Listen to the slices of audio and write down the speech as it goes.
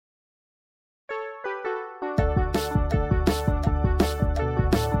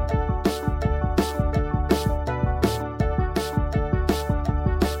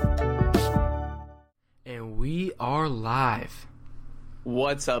are live.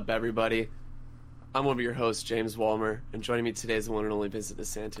 What's up, everybody? I'm one of your hosts, James Walmer, and joining me today is the one and only Vincent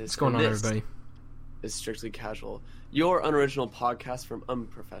DeSantis. What's going on, everybody? Is Strictly Casual, your unoriginal podcast from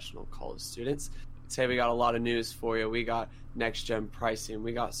unprofessional college students. Today we got a lot of news for you. We got next-gen pricing.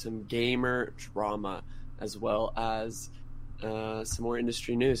 We got some gamer drama, as well as some more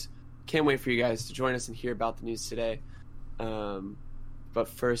industry news. Can't wait for you guys to join us and hear about the news today. But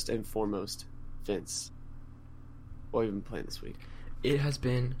first and foremost, Vince, what have you been playing this week? It's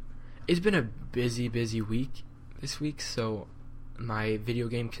been a busy week this week, so my video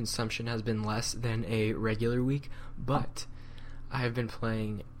game consumption has been less than a regular week, but I have been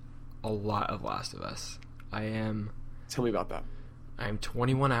playing a lot of Last of Us. Tell me about that. I am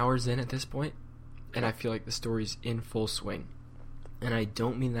 21 hours in at this point, and I feel like the story's in full swing. And I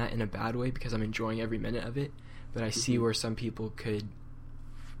don't mean that in a bad way, because I'm enjoying every minute of it, but I see where some people could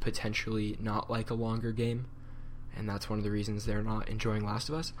potentially not like a longer game, and that's one of the reasons they're not enjoying Last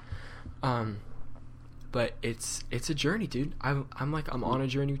of Us. But it's a journey, dude. I'm on a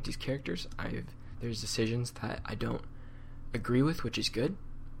journey with these characters. There's decisions that I don't agree with, which is good,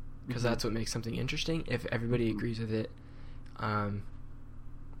 because that's what makes something interesting. If everybody agrees with it, then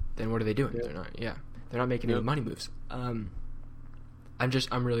what are they doing? Yeah. They're not making any money moves. I'm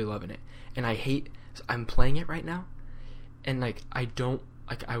really loving it, and I'm playing it right now, and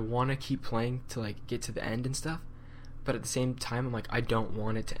I want to keep playing to get to the end and stuff, but at the same time I'm I don't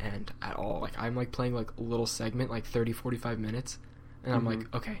want it to end at all. I'm playing a little segment, 30-45 minutes, and I'm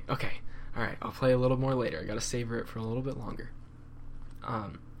okay, all right, I'll play a little more later. I gotta savor it for a little bit longer.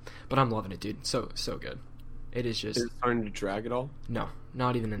 But I'm loving it, dude. So good. It is just. Is it starting to drag at all? No,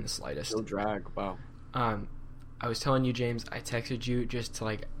 not even in the slightest. No drag. Wow. I was telling you, James, I texted you just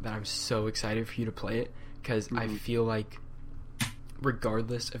to that I'm so excited for you to play it, because I feel like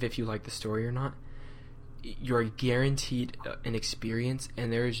regardless of if you like the story or not, you're guaranteed an experience,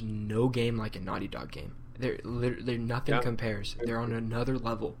 and there is no game like a Naughty Dog game. Nothing compares. They're on another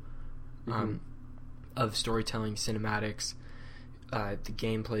level of storytelling, cinematics. The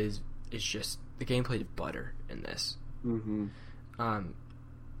gameplay is butter in this. The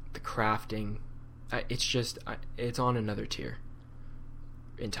crafting, it's on another tier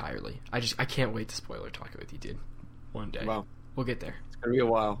entirely. I can't wait to spoiler talk it with you, dude. One day. Wow. We'll get there. It's gonna be a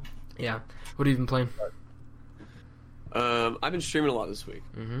while. Yeah. What have you been playing? I've been streaming a lot this week.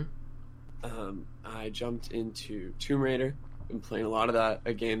 I jumped into Tomb Raider. Been playing a lot of that.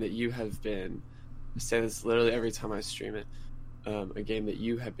 A game that you have been. I say this literally every time I stream it. A game that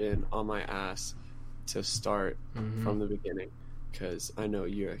you have been on my ass to start from the beginning, because I know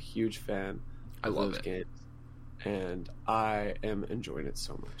you're a huge fan of those games, and I am enjoying it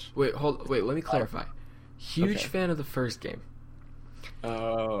so much. Wait, let me clarify. Huge fan of the first game.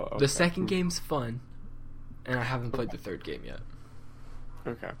 Oh, okay. The second game's fun, and I haven't played the third game yet.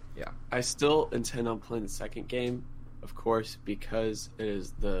 Okay. Yeah. I still intend on playing the second game, of course, because it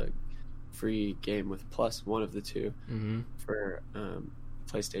is the free game with Plus, one of the two, for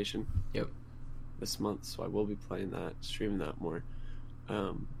PlayStation. Yep. This month, so I will be playing that, streaming that more.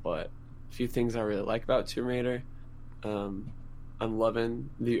 But a few things I really like about Tomb Raider. I'm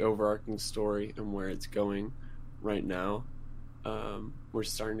loving the overarching story and where it's going right now. We're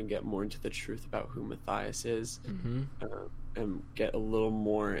starting to get more into the truth about who Matthias is, and get a little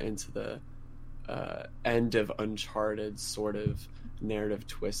more into the end of Uncharted sort of narrative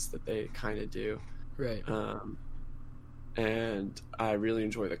twists that they kind of do. Right. And I really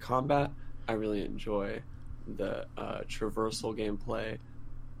enjoy the combat. I really enjoy the traversal gameplay.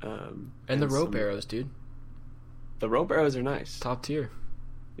 And the rope arrows, dude. The rope arrows are nice. Top tier.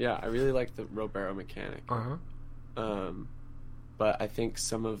 Yeah, I really like the rope arrow mechanic. But I think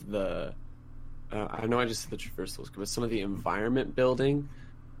some of the... I know I just said the traversals, but some of the environment building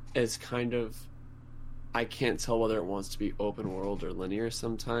is kind of... I can't tell whether it wants to be open world or linear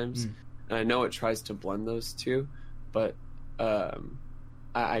sometimes. And I know it tries to blend those two, but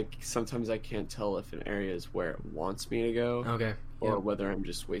I sometimes I can't tell if an area is where it wants me to go. Okay. Or whether I'm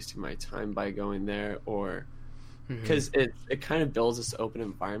just wasting my time by going there, or... Because it kind of builds this open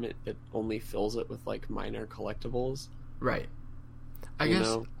environment that only fills it with minor collectibles. Right. I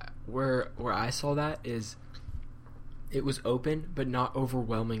guess where I saw that is it was open, but not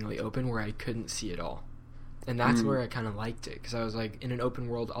overwhelmingly open where I couldn't see it all. And that's where I kind of liked it, because I was in an open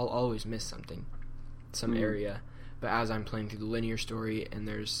world, I'll always miss something, some area. But as I'm playing through the linear story and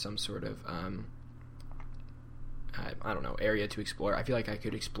there's some sort of, I don't know, area to explore, I feel like I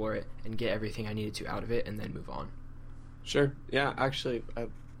could explore it and get everything I needed to out of it and then move on. Sure. Yeah, actually, I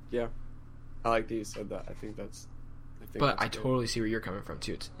like that you said that. I think But I totally see where you're coming from,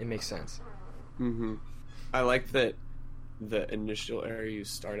 too. It makes sense. I like that the initial area you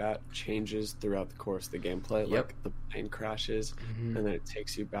start at changes throughout the course of the gameplay. Yep. Like the plane crashes, and then it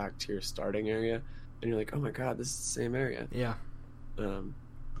takes you back to your starting area, and you're like, oh my god, this is the same area. Yeah.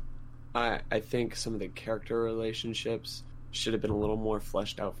 I think some of the character relationships should have been a little more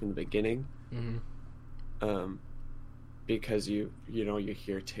fleshed out from the beginning. Because you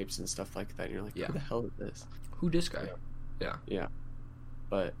hear tapes and stuff like that, and you're like, who the hell is this? Who this guy? Yeah.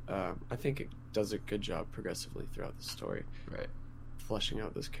 But I think it does a good job progressively throughout the story, right, fleshing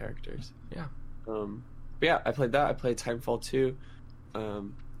out those characters. Yeah. But yeah, I played that. I played Titanfall 2.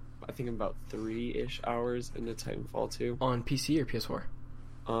 I think I'm about 3-ish hours into Titanfall 2. On PC or PS4?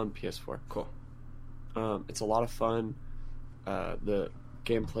 On PS4. Cool. It's a lot of fun. The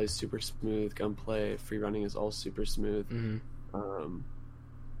gameplay is super smooth. Gunplay, free running is all super smooth.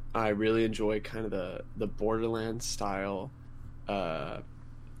 I really enjoy kind of the Borderlands style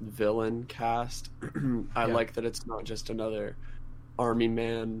villain cast. I like that it's not just another army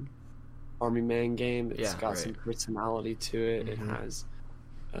man game. It's got some personality to it. It has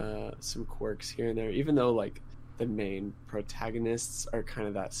some quirks here and there, even though like the main protagonists are kind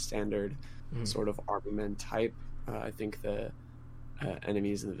of that standard sort of army man type. I think the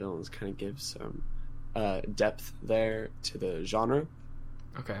enemies and the villains kind of give some depth there to the genre.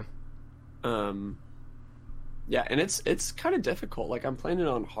 Okay. Yeah, and it's kind of difficult. Like, I'm playing it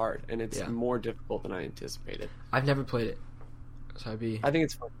on hard, and it's more difficult than I anticipated. I've never played it, so I think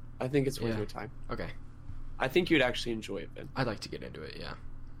it's fun. I think it's worth your time. Okay. I think you'd actually enjoy it, Ben. I'd like to get into it. Yeah.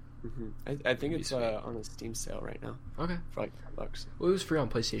 I think it's on a Steam sale right now. Okay. For like $10. Well, it was free on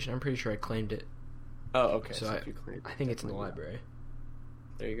PlayStation. I'm pretty sure I claimed it. Oh, okay. So if you claimed it, I think it's in the library.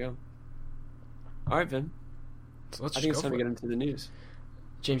 There you go. All right, Vin. So let's I think it's time to get into the news.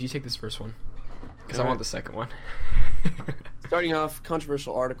 James, you take this first one, because I want the second one. Starting off,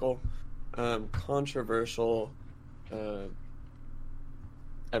 controversial article.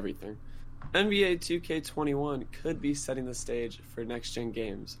 Everything. NBA 2K21 could be setting the stage for next-gen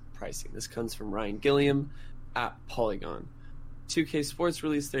games pricing. This comes from Ryan Gilliam at Polygon. 2K Sports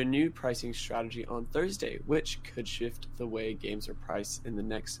released their new pricing strategy on Thursday, which could shift the way games are priced in the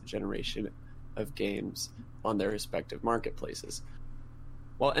next generation of games on their respective marketplaces.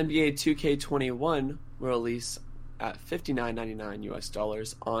 While NBA 2K21 will release at $59.99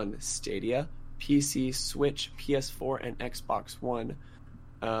 US on Stadia, PC, Switch, PS4, and Xbox One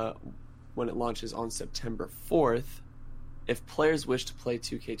when it launches on September 4th, if players wish to play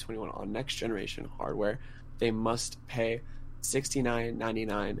 2K21 on next generation hardware, they must pay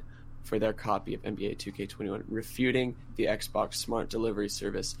 $69.99 for their copy of NBA 2K21, refuting the Xbox Smart Delivery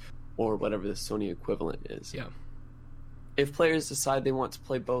Service or whatever the Sony equivalent is. Yeah. If players decide they want to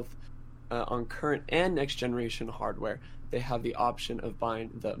play both on current and next generation hardware, they have the option of buying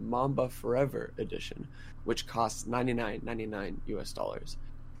the Mamba Forever edition, which costs $99.99 US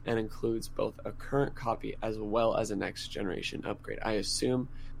and includes both a current copy as well as a next generation upgrade. I assume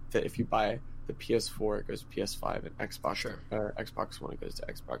that if you buy the PS4, it goes to PS5, and Xbox or Xbox One, it goes to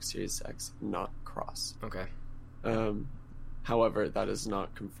Xbox Series X, not cross. Okay. However, that is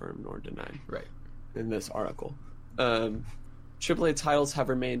not confirmed nor denied. Right. In this article. AAA titles have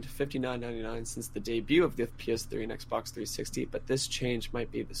remained $59.99 since the debut of the PS3 and Xbox 360, but this change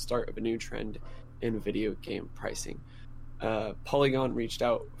might be the start of a new trend in video game pricing. Polygon reached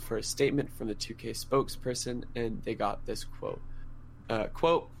out for a statement from the 2K spokesperson, and they got this quote.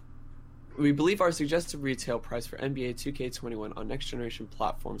 Quote, "We believe our suggested retail price for NBA 2K21 on next-generation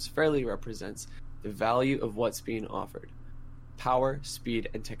platforms fairly represents the value of what's being offered. Power, speed,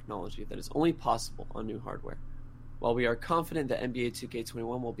 and technology that is only possible on new hardware. While we are confident that NBA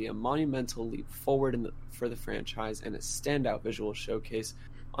 2K21 will be a monumental leap forward for the franchise and a standout visual showcase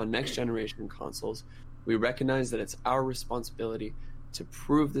on next-generation consoles, we recognize that it's our responsibility to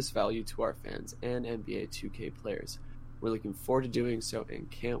prove this value to our fans and NBA 2K players. We're looking forward to doing so and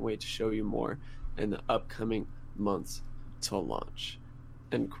can't wait to show you more in the upcoming months to launch."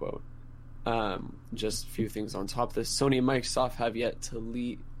 End quote. Just a few things on top of this. Sony and Microsoft have yet to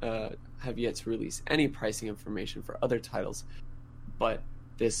release any pricing information for other titles, but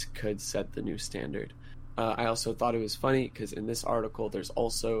this could set the new standard. I also thought it was funny because in this article there's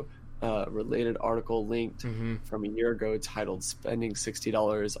also a related article linked from a year ago titled "Spending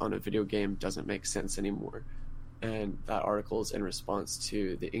 $60 on a video game doesn't make sense anymore." And that article is in response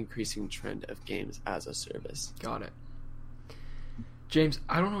to the increasing trend of games as a service. Got it. James,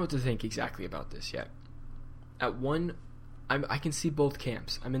 I don't know what to think exactly about this yet. At one, I can see both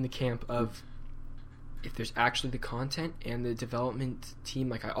camps. I'm in the camp of if there's actually the content and the development team,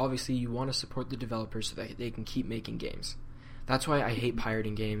 like obviously you want to support the developers so that they can keep making games. That's why I hate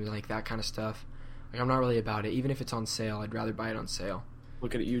pirating games, like that kind of stuff. Like, I'm not really about it. Even if it's on sale, I'd rather buy it on sale.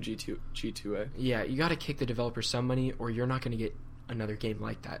 Looking at you, G2A. Yeah, you got to kick the developer some money, or you're not going to get another game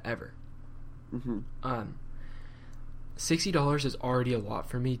like that ever. Mm-hmm. $60 is already a lot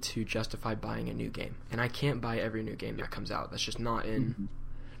for me to justify buying a new game, and I can't buy every new game that comes out. That's just not in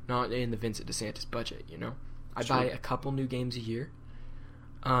the Vincent DeSantis budget. You know, I buy a couple new games a year,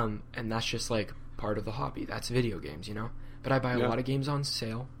 and that's just like part of the hobby. That's video games, you know. But I buy a lot of games on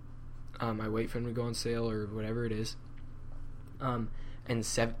sale. I wait for them to go on sale or whatever it is. And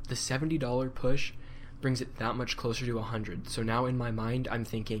the $70 push brings it that much closer to $100. So now in my mind, I'm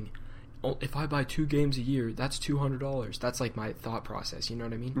thinking, oh, if I buy 2 games a year, that's $200. That's like my thought process. You know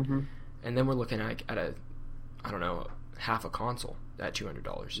what I mean? Mm-hmm. And then we're looking at I don't know, half a console at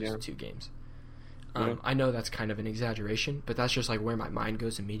 $200. Just 2 games. I know that's kind of an exaggeration, but that's just like where my mind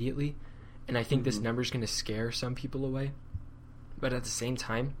goes immediately. And I think this number is going to scare some people away. But at the same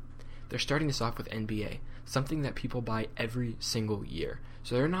time, they're starting this off with NBA, something that people buy every single year.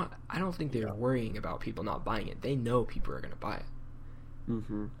 So I don't think they're worrying about people not buying it. They know people are going to buy it.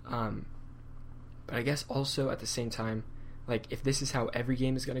 Mm-hmm. But I guess also at the same time, like, if this is how every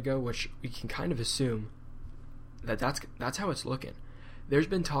game is going to go, which we can kind of assume that's how it's looking. There's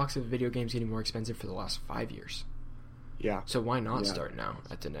been talks of video games getting more expensive for the last 5 years. Yeah. So why not start now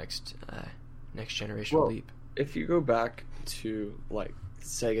at the next generational leap? If you go back to like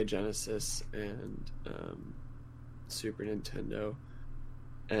Sega Genesis and Super Nintendo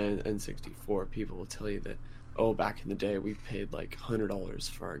and N64, people will tell you that, oh, back in the day we paid like $100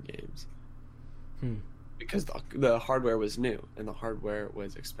 for our games. Because the hardware was new and the hardware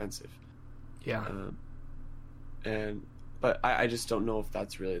was expensive. Yeah. But I just don't know if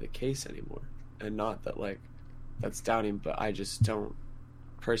that's really the case anymore. And not that like that's doubting, but I just don't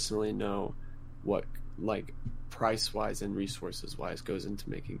personally know what like price wise and resources wise goes into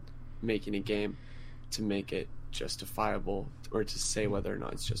making a game to make it justifiable, or to say whether or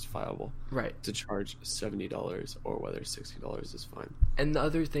not it's justifiable. Right. To charge $70 or whether $60 is fine. And the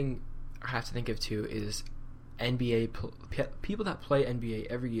other thing I have to think of too is NBA people that play NBA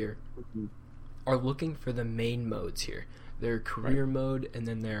every year are looking for the main modes here. Their career mode, and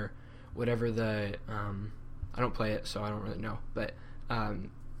then their whatever the I don't play it, so I don't really know. But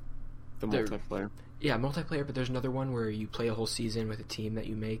the multiplayer. Yeah, multiplayer. But there's another one where you play a whole season with a team that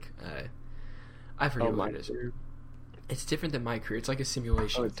you make. I forget what it is. Career. It's different than My Career. It's like a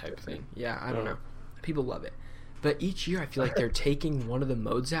simulation type thing. Yeah, I don't know. People love it. But each year, I feel like they're taking one of the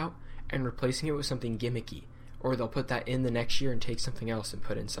modes out and replacing it with something gimmicky, or they'll put that in the next year and take something else and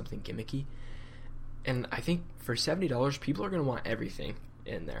put in something gimmicky. And I think for $70, people are going to want everything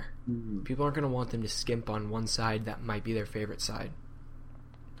in there. People aren't going to want them to skimp on one side that might be their favorite side.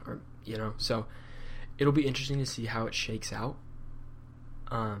 Or, you know, so it'll be interesting to see how it shakes out.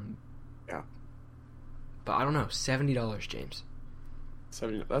 Yeah. But I don't know, $70, James.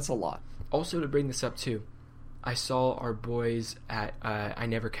 $70, that's a lot. Also, to bring this up too, I saw our boys at I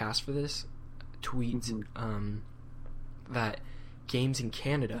Never Cast for This tweet that games in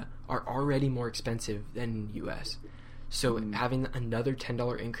Canada are already more expensive than US. So having another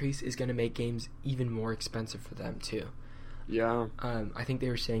 $10 increase is going to make games even more expensive for them too. Yeah. I think they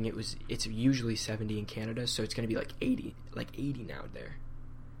were saying it's usually 70 in Canada, so it's going to be like 80 now there.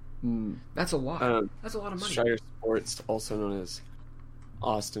 That's a lot. That's a lot of money. Shire Sports, also known as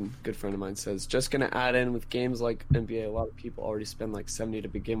Austin, good friend of mine, says, just going to add in with games like NBA, a lot of people already spend like 70 to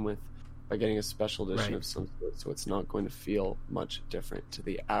begin with by getting a special edition of some sort, so it's not going to feel much different to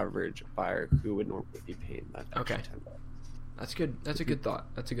the average buyer who would normally be paying that extra $10. That's good. That's a good thought.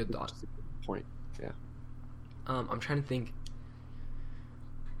 That's a good thought. That's a good point. Yeah. I'm trying to think.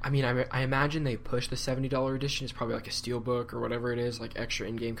 I mean, I imagine they push the $70 edition. It's probably like a steelbook or whatever it is, like extra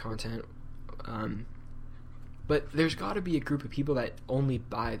in-game content. But there's got to be a group of people that only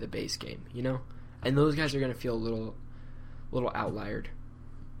buy the base game, you know? And those guys are going to feel a little outliered.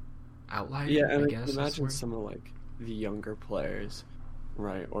 Yeah, and I guess. Imagine some of like the younger players,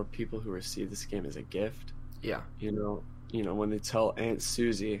 right, or people who receive this game as a gift. Yeah. You know, when they tell Aunt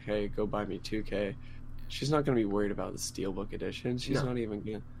Susie, "Hey, go buy me 2K," she's not going to be worried about the Steelbook edition. She's not even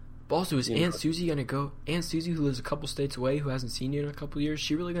going to... But also, is Aunt Susie going to go... Aunt Susie, who lives a couple states away, who hasn't seen you in a couple years,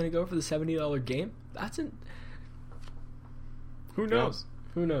 she really going to go for the $70 game? Who knows?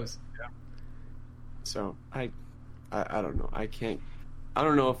 Yeah. Who knows? Yeah. So, I don't know. I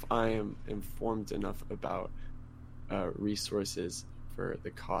don't know if I am informed enough about resources for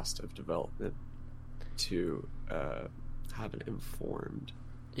the cost of development to have an informed...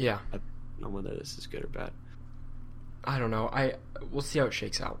 Yeah. On whether this is good or bad. I don't know. We'll see how it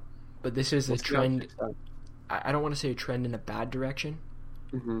shakes out. But this is a trend. I don't want to say a trend in a bad direction,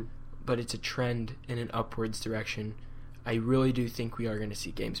 but it's a trend in an upwards direction. I really do think we are going to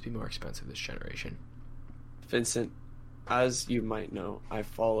see games be more expensive this generation. Vincent, as you might know, I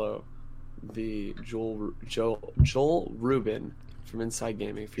follow the Joel Rubin from Inside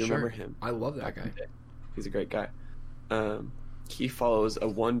Gaming. If you remember him, I love that guy. He's a great guy. He follows a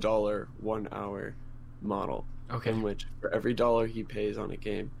 $1 1 hour model. Okay. In which for every dollar he pays on a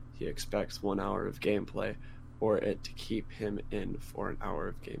game, he expects 1 hour of gameplay, or it to keep him in for an hour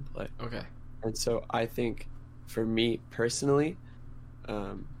of gameplay. Okay. And so I think, for me personally,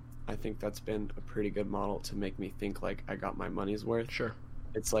 I think that's been a pretty good model to make me think like I got my money's worth. Sure.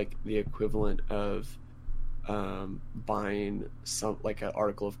 It's like the equivalent of buying some like an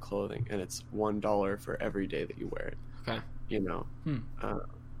article of clothing, and it's $1 for every day that you wear it. Okay. You know,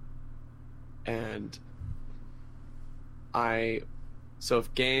 and so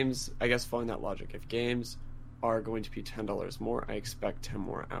if games, I guess following that logic, if games are going to be $10 more, I expect 10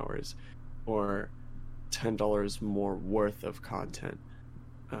 more hours, or $10 more worth of content,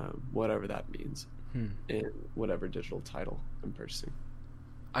 whatever that means, in whatever digital title I'm purchasing.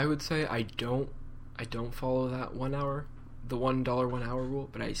 I would say I don't follow that 1 hour, the $1 1 hour rule,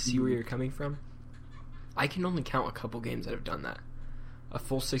 but I see where you're coming from. I can only count a couple games that have done that. A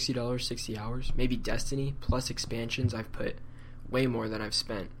full $60, 60 hours, maybe Destiny plus expansions. I've put way more hours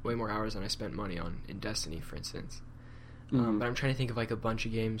than I spent money on in Destiny, for instance. But I'm trying to think of like a bunch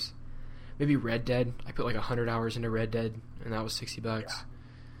of games. Maybe Red Dead. I put like 100 hours into Red Dead, and that was $60.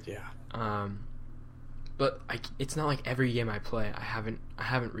 Yeah. But it's not like every game I play, I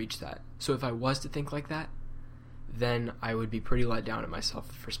haven't reached that. So if I was to think like that, then I would be pretty let down at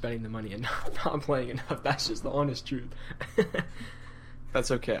myself for spending the money and not playing enough. That's just the honest truth.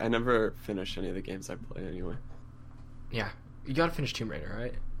 That's okay. I never finish any of the games I play anyway. Yeah. You gotta finish Tomb Raider,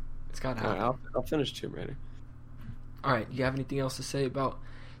 right? It's gotta happen. I'll finish Tomb Raider. Alright, you have anything else to say about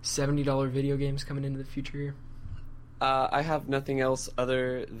 $70 video games coming into the future here? I have nothing else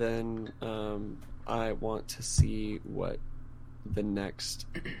other than I want to see what the next...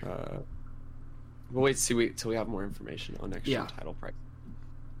 we'll wait till we have more information on next year's title price.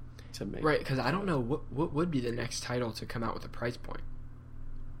 To make right, because I don't know what would be the next title to come out with a price point.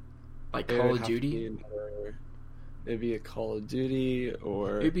 Like Call of Duty? Maybe a Call of Duty,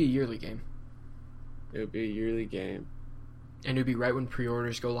 or... It would be a yearly game. It would be a yearly game. And it would be right when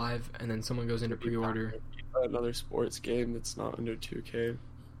pre-orders go live, and then someone goes into pre-order. Another sports game that's not under 2K.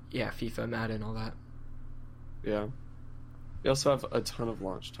 Yeah, FIFA, Madden, all that. Yeah. We also have a ton of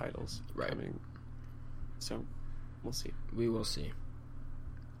launch titles coming. So, we'll see. We will see.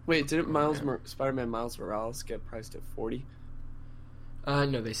 Wait, didn't Spider-Man Miles Morales get priced at $40?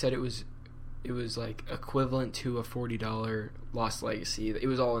 No, they said it was like equivalent to a $40 Lost Legacy. It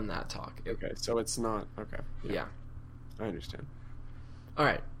was all in that talk. Okay, so it's not... Okay. Yeah. I understand.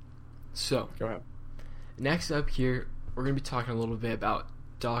 Alright, so... Go ahead. Next up here, we're going to be talking a little bit about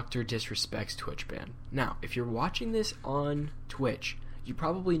Dr. Disrespect's Twitch ban. Now, if you're watching this on Twitch, you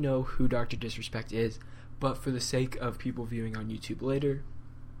probably know who Dr. Disrespect is, but for the sake of people viewing on YouTube later,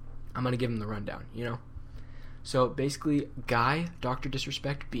 I'm going to give him the rundown, you know? So, basically, Guy, Dr.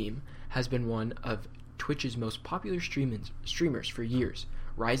 Disrespect Beam, has been one of Twitch's most popular streamers for years,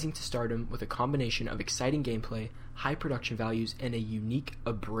 rising to stardom with a combination of exciting gameplay, high production values, and a unique,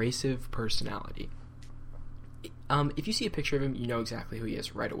 abrasive personality. If you see a picture of him, you know exactly who he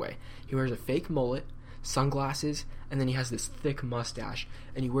is right away. He wears a fake mullet, sunglasses, and then he has this thick mustache,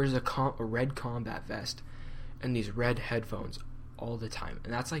 and he wears a red combat vest and these red headphones all the time.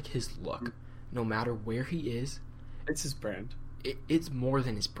 And that's like his look. No matter where he is, it's his brand. It's more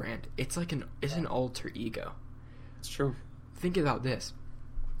than his brand. It's like an alter ego. It's true. Think about this.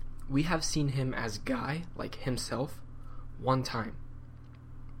 We have seen him as Guy, like himself, one time.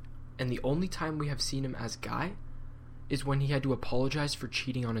 And the only time we have seen him as Guy is when he had to apologize for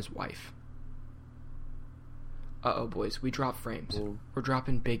cheating on his wife. Uh-oh, boys. We dropped frames. Ooh. We're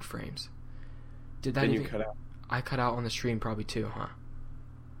dropping big frames. Did that Then even... you cut out. I cut out on the stream probably too, huh?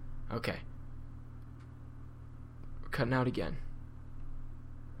 Okay. We're cutting out again.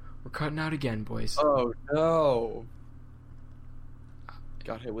 We're cutting out again, boys. Oh, no.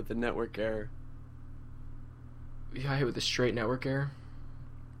 Got hit with the network error. We got hit with a straight network error.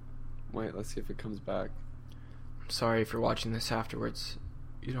 Wait, let's see if it comes back. I'm sorry if you're watching this afterwards.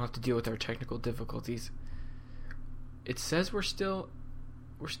 You don't have to deal with our technical difficulties. It says we're still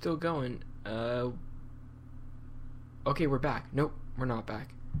going. Okay, we're back. Nope, we're not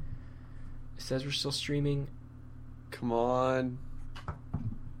back. It says we're still streaming. Come on.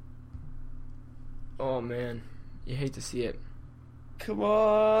 Oh man, you hate to see it. Come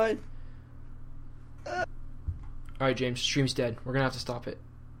on. Alright, James, stream's dead. We're gonna have to stop it.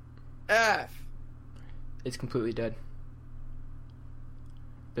 F. It's completely dead.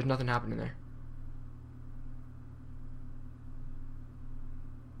 There's nothing happening there.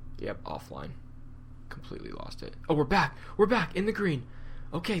 Yep, offline. Completely lost it. Oh, we're back. We're back in the green.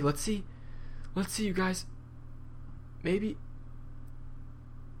 Okay, let's see. Let's see, you guys. Maybe.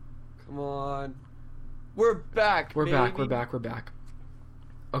 Come on. We're back. We're baby. back. We're back. We're back.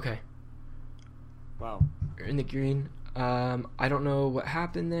 Okay. Wow. We're in the green. I don't know what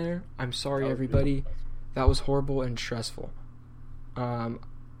happened there. I'm sorry, everybody. That was horrible and stressful. Right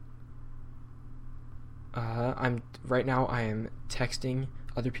now I am texting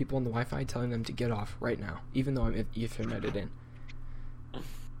other people on the Wi-Fi telling them to get off right now, even though I'm Etherneted in.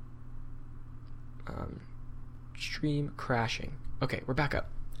 Stream crashing. Okay, we're back up.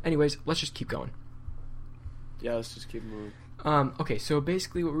 Anyways, let's just keep going. Yeah, let's just keep moving. Okay, so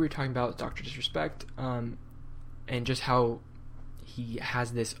basically what we were talking about is Dr. Disrespect, and just how he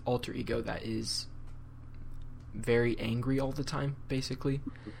has this alter ego that is very angry all the time, basically.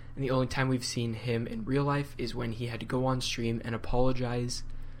 And the only time we've seen him in real life is when he had to go on stream and apologize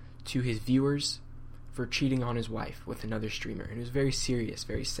to his viewers for cheating on his wife with another streamer. And it was very serious,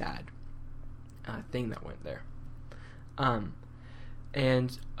 very sad thing that went there.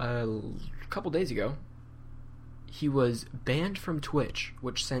 And a couple days ago, he was banned from Twitch,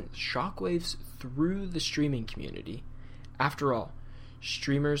 which sent shockwaves through the streaming community. After all,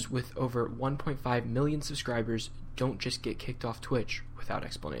 streamers with over 1.5 million subscribers don't just get kicked off Twitch without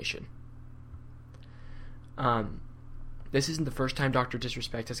explanation. This isn't the first time Dr.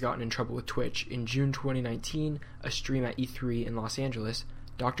 Disrespect has gotten in trouble with Twitch. In June 2019, a stream at E3 in Los Angeles,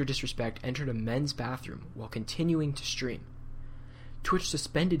 Dr. Disrespect entered a men's bathroom while continuing to stream. Twitch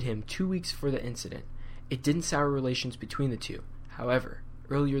suspended him 2 weeks for the incident. It didn't sour relations between the two. However,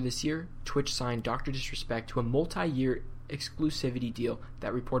 earlier this year, Twitch signed Dr. Disrespect to a multi-year exclusivity deal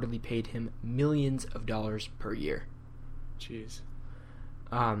that reportedly paid him millions of dollars per year. Jeez.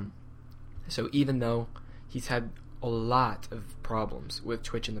 So even though he's had a lot of problems with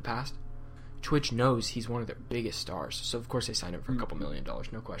Twitch in the past, Twitch knows he's one of their biggest stars. So of course they signed him for a couple $1 million,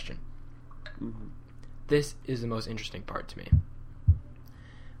 no question. Mm-hmm. This is the most interesting part to me.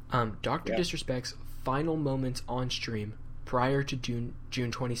 Dr. Disrespect's final moments on stream prior to June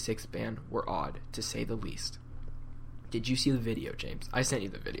 26th ban were odd, to say the least. Did you see the video, James? I sent you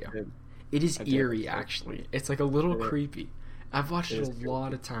the video. It is eerie, actually. It's like a little creepy. I've watched it a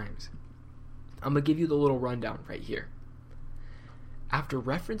lot of times. I'm going to give you the little rundown right here. After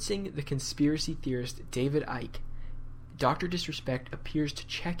referencing the conspiracy theorist David Icke, Dr. Disrespect appears to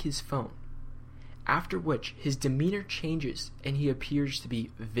check his phone, after which his demeanor changes and he appears to be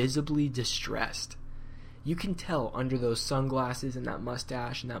visibly distressed. You can tell under those sunglasses and that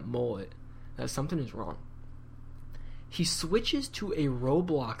mustache and that mullet that something is wrong. He switches to a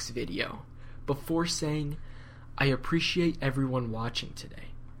Roblox video before saying, "I appreciate everyone watching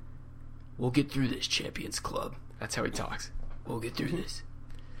today. We'll get through this, Champions Club." That's how he talks. "We'll get through this."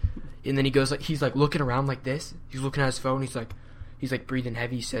 And then he goes like, he's like looking around like this. He's looking at his phone. He's like breathing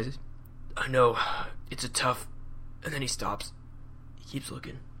heavy. He says, "I know, it's a tough," and then he stops. He keeps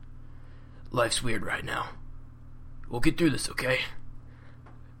looking. "Life's weird right now. We'll get through this, okay?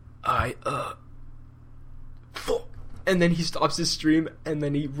 And then he stops his stream, and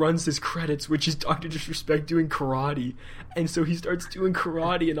then he runs his credits, which is Dr. Disrespect doing karate. And so he starts doing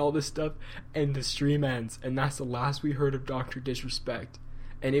karate and all this stuff, and the stream ends. And that's the last we heard of Dr. Disrespect.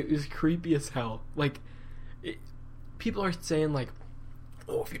 And it was creepy as hell. Like, people are saying, like,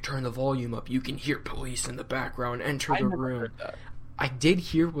 "Oh, if you turn the volume up, you can hear police in the background enter the room." I did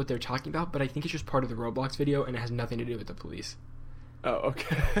hear what they're talking about, but I think it's just part of the Roblox video, and it has nothing to do with the police. Oh,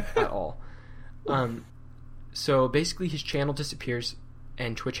 okay. At all. So basically his channel disappears,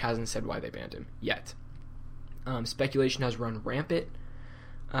 and Twitch hasn't said why they banned him yet. Speculation has run rampant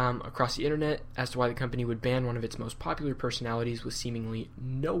across the internet as to why the company would ban one of its most popular personalities with seemingly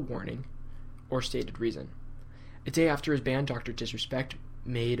no warning or stated reason. A day after his ban, Dr. Disrespect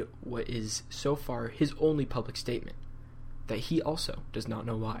made what is so far his only public statement, that he also does not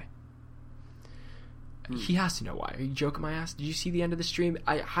know why. He has to know why. Are you joking my ass? Did you see the end of the stream?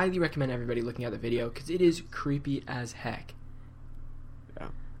 I highly recommend everybody looking at the video because it is creepy as heck.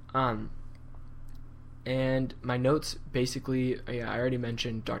 Yeah. And my notes basically, I already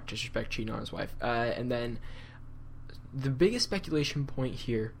mentioned Dr. Disrespect cheating on his wife. And then the biggest speculation point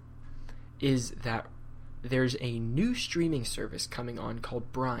here is that there's a new streaming service coming on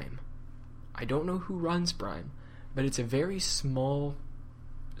called Brime. I don't know who runs Brime, but it's a very small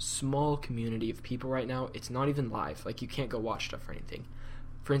community of people right now. It's not even live. Like, you can't go watch stuff or anything.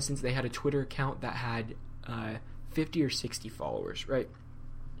 For instance, they had a Twitter account that had 50 or 60 followers, right?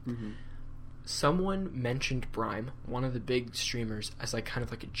 Mm-hmm. Someone mentioned Brime, one of the big streamers, as like kind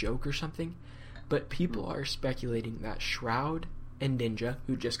of like a joke or something, but people are speculating that Shroud and Ninja,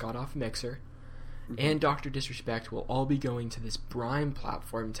 who just got off Mixer, and Dr. Disrespect will all be going to this Brime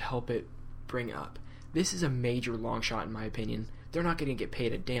platform to help it bring up. This is a major long shot in my opinion. They're not going to get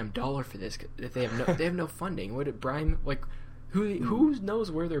paid a damn dollar for this if they have no funding. What Brime, like, who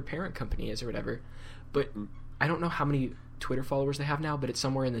knows where their parent company is or whatever? But I don't know how many Twitter followers they have now, but it's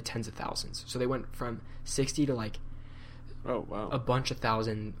somewhere in the tens of thousands. So they went from 60 to like a bunch of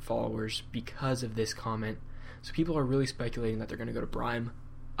thousand followers because of this comment. So people are really speculating that they're going to go to Brime.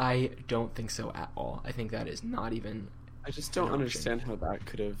 I don't think so at all. I think that is not even. I just don't understand how that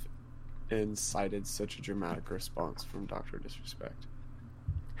could have incited such a dramatic response from Dr. Disrespect.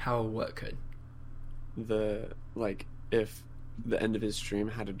 How what could? If the end of his stream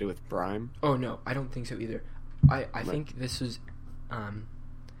had to do with Brime. Oh no, I don't think so either. I think this was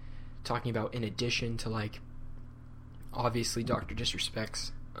talking about in addition to like obviously Dr.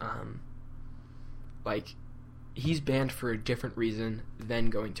 Disrespect's like he's banned for a different reason than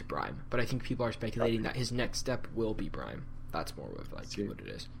going to Brime. But I think people are speculating that his next step will be Brime. That's more of like what it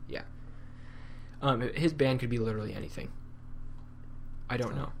is. Yeah. His ban could be literally anything. I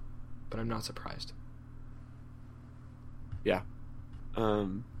don't know, but I'm not surprised. Yeah.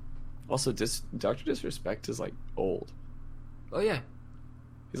 Also, Dr. Disrespect is like old. Oh yeah.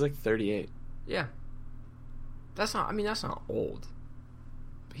 He's like 38. Yeah. That's not old.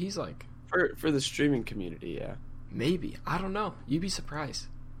 But he's like for the streaming community, yeah. Maybe. I don't know. You'd be surprised.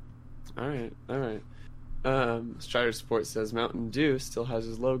 All right. Strider Sports says Mountain Dew still has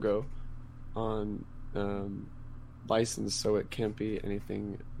his logo on license, so it can't be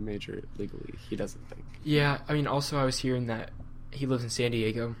anything major legally. He doesn't think. Yeah, I mean, also I was hearing that he lives in San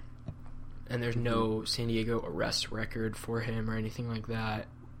Diego, and there's no San Diego arrest record for him or anything like that.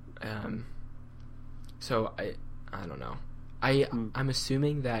 So I don't know. I'm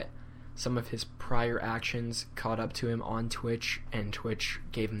assuming that some of his prior actions caught up to him on Twitch, and Twitch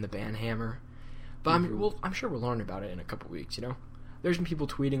gave him the ban hammer. But I'm sure we'll learn about it in a couple weeks, you know? There's been people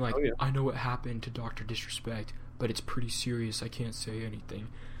tweeting like, I know what happened to Dr. Disrespect, but it's pretty serious, I can't say anything.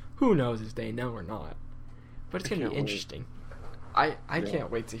 Who knows if they know or not. But it's going to be interesting. I can't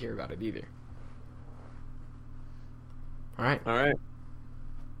wait to hear about it either. All right.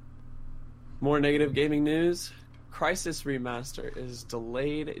 More negative gaming news. Crysis Remaster is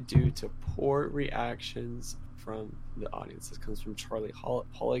delayed due to poor reactions from the audience. This comes from Charlie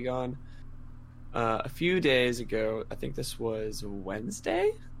Polygon. A few days ago, I think this was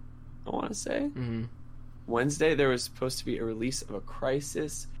Wednesday, I want to say. Mm-hmm. Wednesday, there was supposed to be a release of a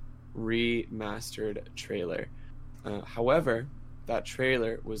Crysis remastered trailer. However, that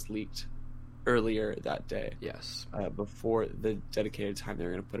trailer was leaked earlier that day. Yes. Before the dedicated time they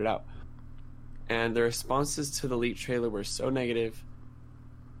were going to put it out. And the responses to the leaked trailer were so negative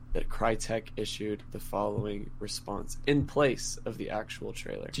that Crytek issued the following response in place of the actual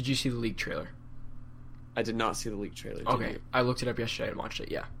trailer. Did you see the leaked trailer? I did not see the leaked trailer. Okay, I looked it up yesterday and watched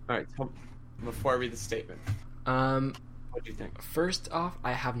it, yeah. Alright, before I read the statement. What do you think? First off,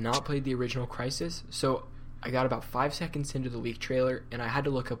 I have not played the original Crysis, so I got about 5 seconds into the leaked trailer, and I had to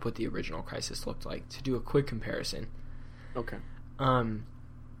look up what the original Crysis looked like to do a quick comparison. Okay. I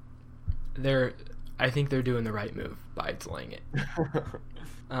think they're doing the right move by delaying it.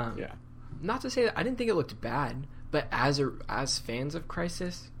 Yeah. Not to say that I didn't think it looked bad, but as fans of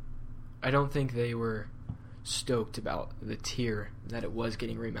Crysis, I don't think they were stoked about the tier that it was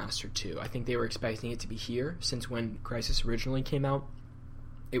getting remastered to. I think they were expecting it to be here, since when Crysis originally came out,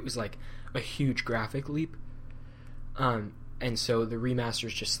 it was like a huge graphic leap. And so the remaster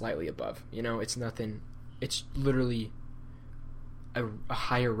is just slightly above. You know, it's nothing. It's literally a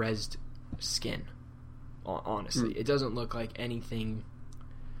higher resed skin. Honestly, it doesn't look like anything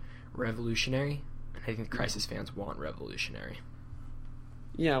revolutionary, and I think Crysis fans want revolutionary.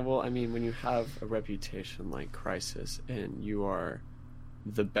 Yeah, well, I mean, when you have a reputation like Crysis and you are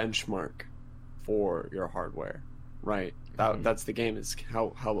the benchmark for your hardware, right? That's the game. Is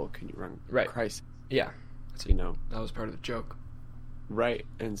how well can you run Crysis? Yeah, that was part of the joke, right?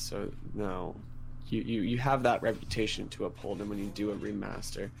 And so now you have that reputation to uphold, and when you do a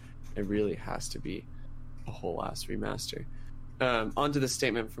remaster, it really has to be a whole ass remaster. Onto the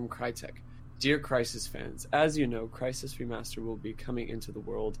statement from Crytek. Dear Crysis fans, as you know, Crysis Remaster will be coming into the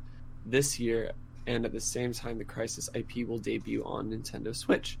world this year, and at the same time, the Crysis IP will debut on Nintendo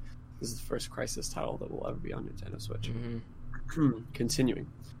Switch. This is the first Crysis title that will ever be on Nintendo Switch. Mm-hmm. Continuing.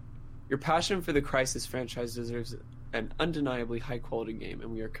 Your passion for the Crysis franchise deserves an undeniably high-quality game,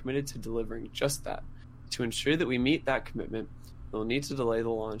 and we are committed to delivering just that. To ensure that we meet that commitment, They'll need to delay the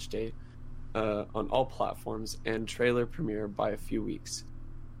launch date on all platforms and trailer premiere by a few weeks.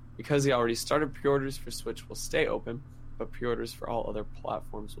 Because they already started pre-orders for Switch will stay open, but pre-orders for all other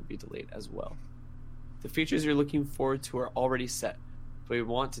platforms will be delayed as well. The features you're looking forward to are already set, but we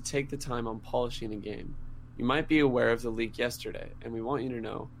want to take the time on polishing the game. You might be aware of the leak yesterday, and we want you to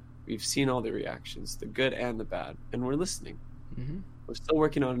know we've seen all the reactions, the good and the bad, and we're listening. Mm-hmm. We're still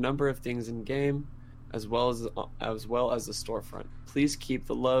working on a number of things in game, as well as the storefront. Please keep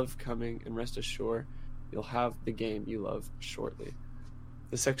the love coming, and rest assured you'll have the game you love shortly.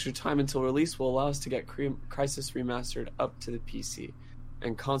 This extra time until release will allow us to get Crysis Remastered up to the PC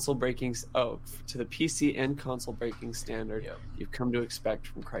and console breaking standard you've come to expect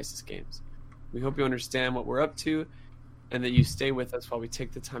from Crysis games. We hope you understand what we're up to, and that you stay with us while we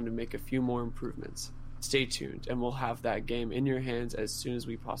take the time to make a few more improvements. Stay tuned, and we'll have that game in your hands as soon as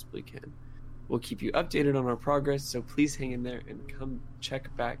we possibly can. We'll keep you updated on our progress, so please hang in there and come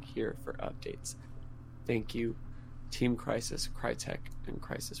check back here for updates. Thank you, Team Crysis, Crytek, and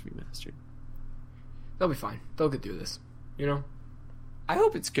Crysis Remastered. They'll be fine. They'll get through this. You know? I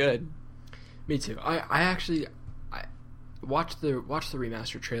hope it's good. Me too. I actually watched the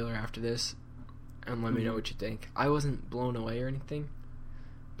remaster trailer after this, and let me know what you think. I wasn't blown away or anything,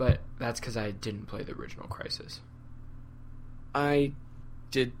 but that's because I didn't play the original Crysis. I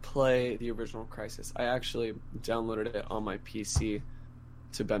did play the original Crysis. I actually downloaded it on my PC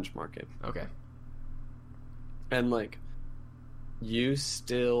to benchmark it. Okay. And, like, you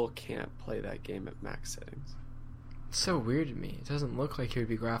still can't play that game at max settings. It's so weird to me. It doesn't look like it would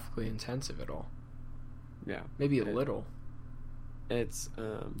be graphically intensive at all. Yeah. Maybe a little. It's,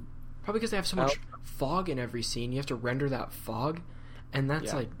 probably because they have so much fog in every scene. You have to render that fog, and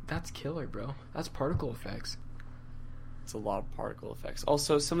that's that's killer, bro. That's particle effects. It's a lot of particle effects.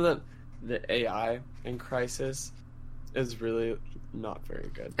 Also, some of the AI in Crysis is really not very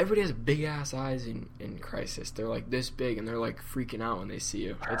good. Everybody has big ass eyes in Crysis. They're like this big, and they're like freaking out when they see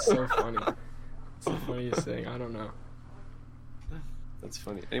you. It's so funny. It's the funniest thing. I don't know. That's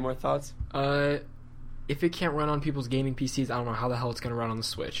funny. Any more thoughts? If it can't run on people's gaming PCs, I don't know how the hell it's gonna run on the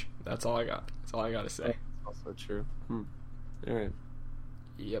Switch. That's all I got. That's all I gotta say. That's also true. All right.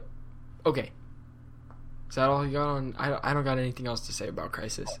 Yep. Okay. Is that all you got on? I don't got anything else to say about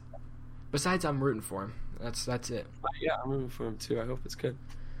Crysis. Besides, I'm rooting for him. That's it. Yeah, I'm rooting for him too. I hope it's good.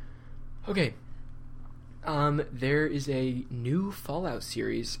 Okay. There is a new Fallout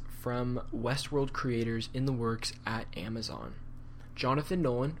series from Westworld creators in the works at Amazon. Jonathan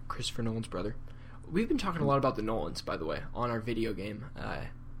Nolan, Christopher Nolan's brother. We've been talking a lot about the Nolans, by the way, on our video game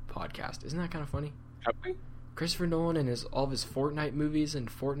podcast. Isn't that kind of funny? Have we? Christopher Nolan and all of his Fortnite movies and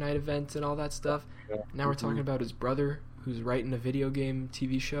Fortnite events and all that stuff. Yeah. Now we're talking about his brother, who's writing a video game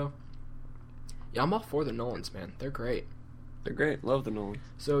TV show. Yeah, I'm all for the Nolans, man. They're great. They're great. Love the Nolans.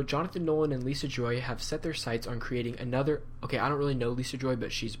 So Jonathan Nolan and Lisa Joy have set their sights on creating another... Okay, I don't really know Lisa Joy,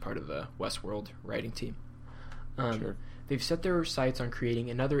 but she's part of the Westworld writing team. Sure. They've set their sights on creating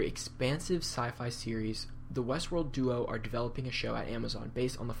another expansive sci-fi series. The Westworld duo are developing a show at Amazon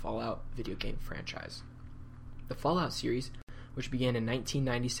based on the Fallout video game franchise. The Fallout series, which began in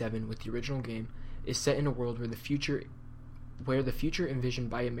 1997 with the original game, is set in a world where the future envisioned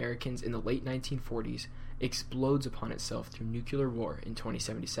by Americans in the late 1940s explodes upon itself through nuclear war in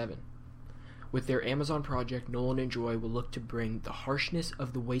 2077. With their Amazon project, Nolan and Joy will look to bring the harshness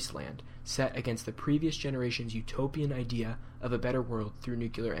of the wasteland set against the previous generation's utopian idea of a better world through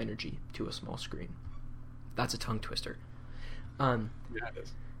nuclear energy to a small screen. That's a tongue twister. Yeah, it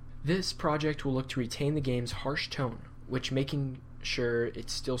is. This project will look to retain the game's harsh tone, which making sure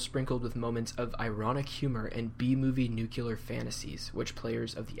it's still sprinkled with moments of ironic humor and B-movie nuclear fantasies, which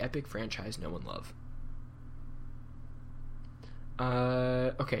players of the epic franchise know and love.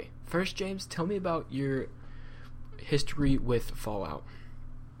 Okay. First, James, tell me about your history with Fallout.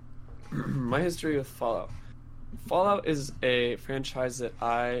 My history with Fallout. Fallout is a franchise that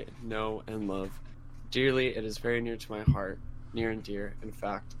I know and love dearly. It is very near to my heart, near and dear, in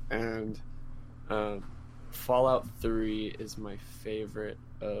fact. And Fallout 3 is my favorite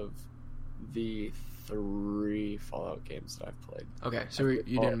of the 3 Fallout games that I've played. Okay, so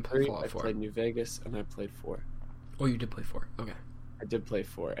you didn't play Fallout 4. I played New Vegas, and I played 4. Oh, you did play 4. Okay. I did play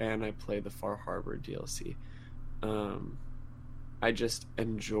 4, and I played the Far Harbor DLC. I just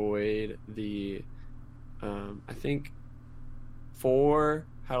enjoyed the... I think 4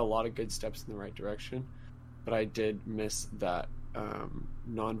 had a lot of good steps in the right direction, but I did miss that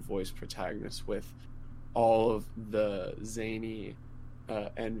non-voice protagonist with all of the zany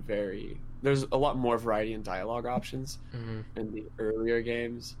and very... There's a lot more variety in dialogue options in the earlier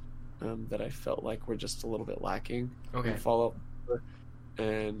games that I felt like were just a little bit lacking in Fallout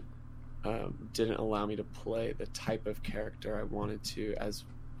and didn't allow me to play the type of character I wanted to as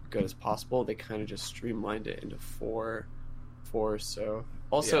good as possible. They kind of just streamlined it into four. So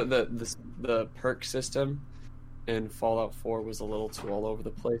also the perk system in Fallout 4 was a little too all over the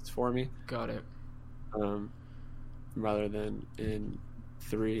place for me. Got it. Rather than in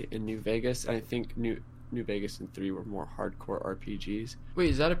 3 in New Vegas. I think New Vegas and 3 were more hardcore RPGs. Wait,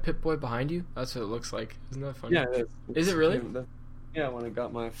 is that a Pip-Boy behind you? That's what it looks like. Isn't that funny? Yeah, is it really? Yeah, when I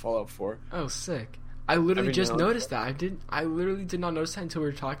got my Fallout 4. Oh, sick. I literally just noticed that. I literally did not notice that until we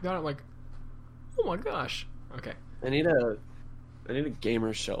were talking about it. I'm like, oh my gosh. Okay. I need a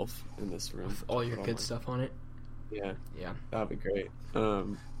gamer shelf in this room. With all your good stuff on it. Yeah. Yeah. That'd be great.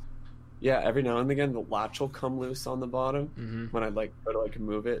 Yeah, every now and again the latch will come loose on the bottom. When I like go to like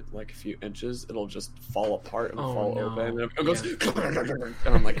move it like a few inches, it'll just fall apart and fall open. And it goes, and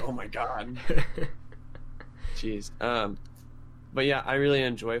I'm like, oh my god. Jeez. But yeah, I really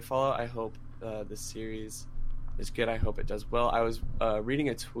enjoy Fallout. I hope the series is good. I hope it does well. I was reading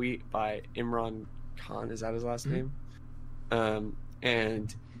a tweet by Imran Khan. Is that his last name?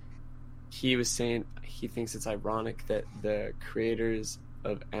 And he was saying he thinks it's ironic that the creators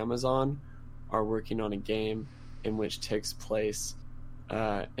of Amazon are working on a game in which takes place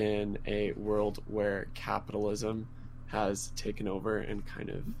in a world where capitalism has taken over and kind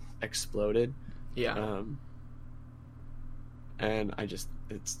of exploded. Yeah. And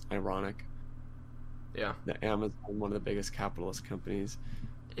it's ironic. Yeah. That Amazon, one of the biggest capitalist companies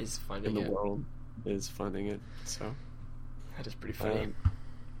is funding in the world, is funding it. So that is pretty funny.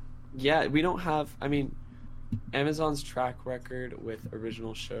 Yeah, we don't have. I mean, Amazon's track record with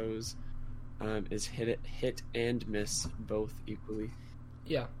original shows is hit and miss both equally.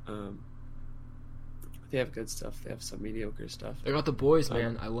 Yeah. They have good stuff. They have some mediocre stuff. They got The Boys,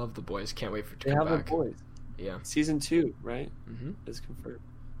 man. I love The Boys. Can't wait for it to come back. They have back. The Boys. Yeah. Season 2, right? Is confirmed.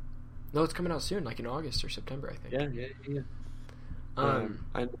 No, it's coming out soon, like in August or September, I think. Yeah. I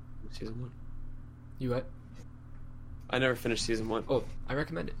never finished season 1. You what? I never finished season 1. Oh, I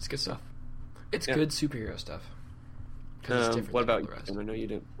recommend it. It's good stuff. It's good superhero stuff. It's different what about the rest. you? I know you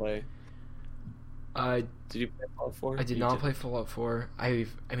didn't play. Did you play Fallout 4? I did not play Fallout 4.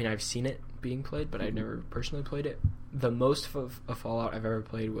 I've seen it being played, but I've never personally played it. The most of a Fallout I've ever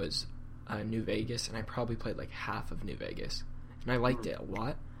played was New Vegas, and I probably played like half of New Vegas, and I liked it a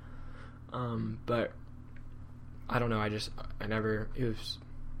lot. But I don't know. I never. It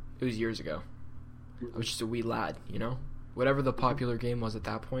was years ago. I was just a wee lad, you know. Whatever the popular game was at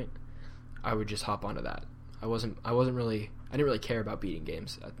that point, I would just hop onto that. I didn't really care about beating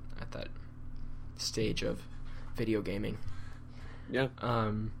games at that stage of video gaming. Yeah.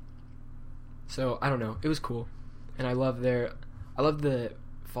 So I don't know. It was cool, and I love the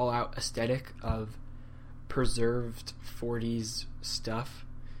Fallout aesthetic of preserved 40s stuff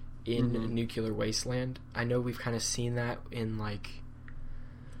in Nuclear Wasteland. I know we've kind of seen that in like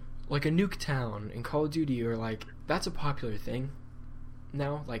a Nuketown in Call of Duty, or like that's a popular thing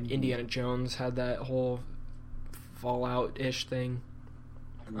now. Like Indiana Jones had that whole Fallout-ish thing.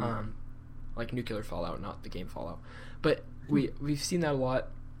 Like nuclear Fallout, not the game Fallout. But we've seen that a lot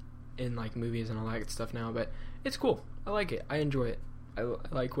in like movies and all that stuff now, but it's cool. I like it. I enjoy it. I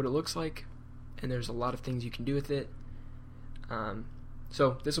like what it looks like, and there's a lot of things you can do with it.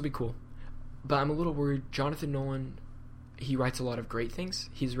 So this will be cool. But I'm a little worried. Jonathan Nolan, he writes a lot of great things.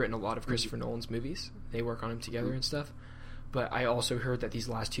 He's written a lot of Christopher Nolan's movies. They work on them together and stuff. But I also heard that these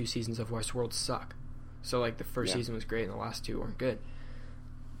last 2 seasons of Westworld suck. So like the first season was great and the last 2 weren't good.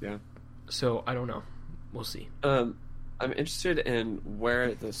 Yeah. So I don't know. We'll see. I'm interested in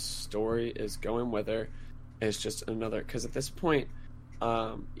where the story is going, whether it's just another, because at this point,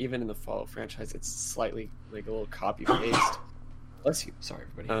 even in the Fallout franchise, it's slightly like a little copy paste. Bless you. Sorry,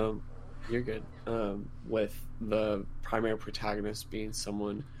 everybody. You're good. With the primary protagonist being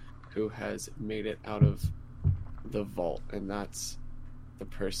someone who has made it out of the vault, and that's the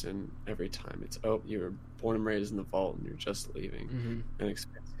person every time. It's, you were born and raised in the vault, and you're just leaving and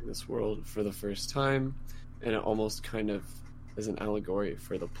experiencing this world for the first time, and it almost kind of is an allegory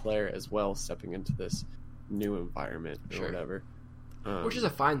for the player as well, stepping into this new environment or whatever. Which is a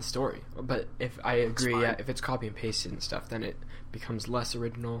fine story, but if I agree, if it's copy and pasted and stuff, then it becomes less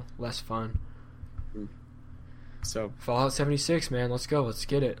original, less fun. So Fallout 76, man, let's go, let's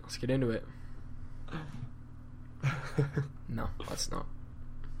get it, let's get into it. No, let's not.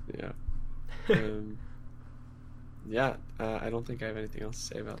 Yeah. I don't think I have anything else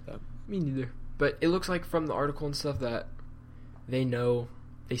to say about that. Me neither. But it looks like from the article and stuff that they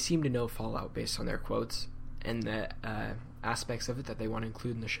seem to know Fallout based on their quotes and the aspects of it that they want to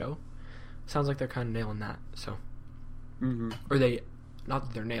include in the show. Sounds like they're kind of nailing that. So, or they Not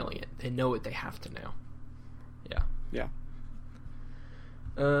that they're nailing it. They know what they have to nail. Yeah. Yeah.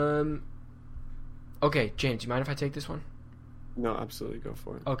 Okay, James, do you mind if I take this one? No, absolutely, go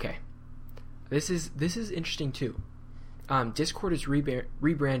for it. Okay. This is interesting too. Discord is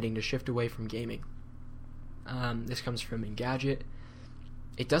rebranding to shift away from gaming. This comes from Engadget.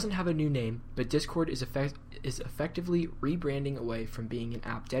 It doesn't have a new name, but Discord is effectively rebranding away from being an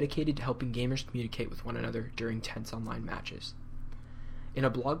app dedicated to helping gamers communicate with one another during tense online matches. In a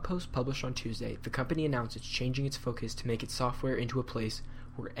blog post published on Tuesday, the company announced it's changing its focus to make its software into a place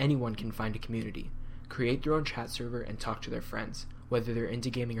where anyone can find a community, create their own chat server, and talk to their friends, whether they're into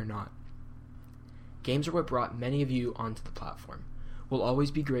gaming or not. Games are what brought many of you onto the platform. We'll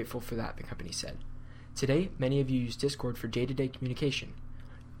always be grateful for that, the company said. Today, many of you use Discord for day-to-day communication.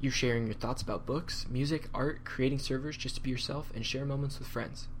 You're sharing your thoughts about books, music, art, creating servers just to be yourself, and share moments with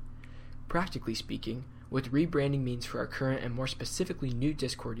friends. Practically speaking, what rebranding means for our current and more specifically new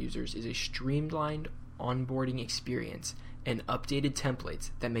Discord users is a streamlined onboarding experience and updated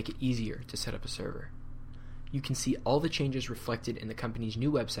templates that make it easier to set up a server. You can see all the changes reflected in the company's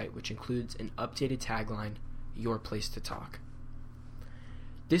new website, which includes an updated tagline, "Your place to talk."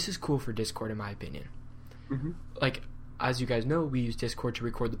 This is cool for Discord, in my opinion. Mm-hmm. Like, as you guys know, we use Discord to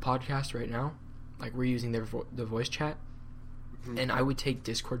record the podcast right now. Like, we're using the voice chat. Mm-hmm. And I would take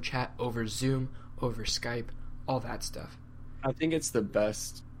Discord chat over Zoom, over Skype, all that stuff. I think it's the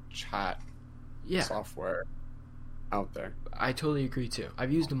best chat software out there. I totally agree too.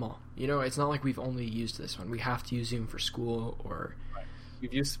 I've used them all. You know, it's not like we've only used this one. We have to use Zoom for school or...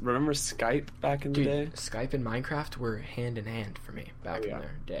 You've remember Skype back in the day? Skype and Minecraft were hand in hand for me back in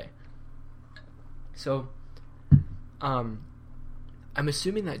their day. So, I'm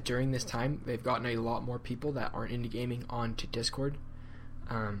assuming that during this time, they've gotten a lot more people that aren't into gaming onto Discord,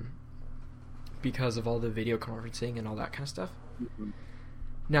 because of all the video conferencing and all that kind of stuff. Mm-hmm.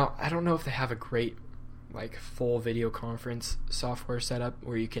 Now, I don't know if they have a great, like, full video conference software setup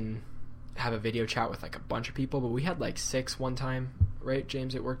where you can have a video chat with, like, a bunch of people, but we had, like, 6 one time, right,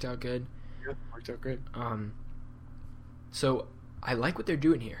 James? It worked out good. Yeah, it worked out great. So I like what they're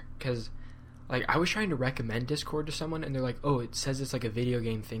doing here, because, like, I was trying to recommend Discord to someone, and they're like, oh, it says it's like a video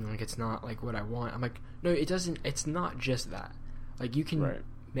game thing, like, it's not, like, what I want. I'm like, no, it doesn't, it's not just that. Like, you can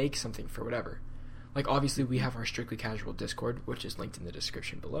make something for whatever. Like, obviously, we have our Strictly Casual Discord, which is linked in the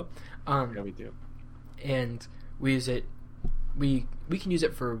description below. Yeah, we do. And we use it, we can use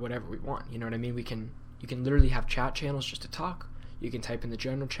it for whatever we want, you know what I mean? You can literally have chat channels just to talk. You can type in the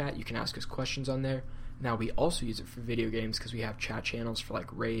general chat, you can ask us questions on there. Now, we also use it for video games because we have chat channels for, like,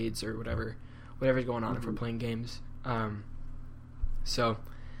 raids or whatever's going on if we're playing games. So,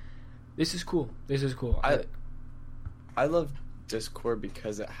 this is cool. I love Discord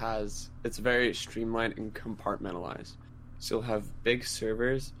because it's very streamlined and compartmentalized. So you'll have big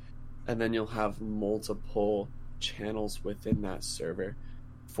servers, and then you'll have multiple channels within that server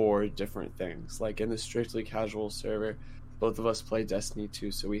for different things. Like in the Strictly Casual server, both of us play Destiny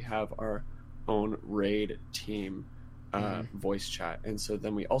 2, so we have our own raid team voice chat. And so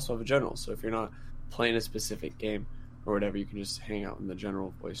then we also have a general. So if you're not playing a specific game or whatever, you can just hang out in the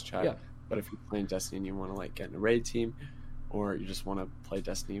general voice chat. Yeah. But if you're playing Destiny and you want to, like, get in a raid team, or you just want to play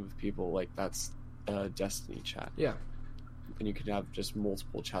Destiny with people, like, that's a Destiny chat. Yeah. And you can have just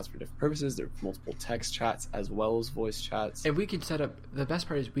multiple chats for different purposes. There are multiple text chats as well as voice chats. And we can set up, the best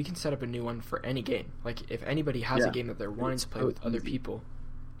part is we can set up a new one for any game. Like, if anybody has a game that they're wanting to play with other people,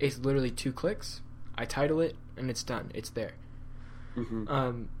 it's literally 2 clicks. I title it, and it's done. It's there.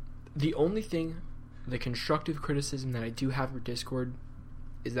 Mm-hmm. The only thing, the constructive criticism that I do have for Discord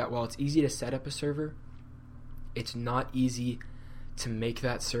is that while it's easy to set up a server, it's not easy to make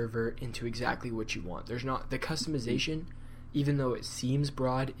that server into exactly what you want. There's not the customization, even though it seems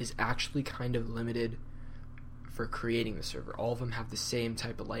broad, is actually kind of limited for creating the server. All of them have the same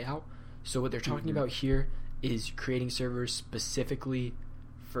type of layout. So what they're talking about here is creating servers specifically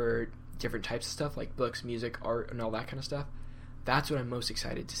for different types of stuff, like books, music, art, and all that kind of stuff. That's what I'm most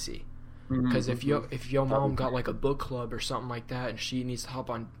excited to see. Because if your mom got, like, a book club or something like that, and she needs to hop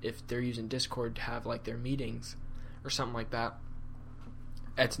on, if they're using Discord to have, like, their meetings or something like that,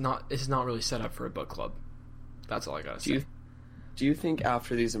 it's not really set up for a book club. That's all I gotta say. Do you think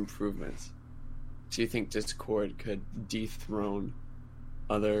after these improvements, do you think Discord could dethrone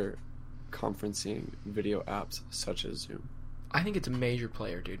other conferencing video apps such as Zoom? I think it's a major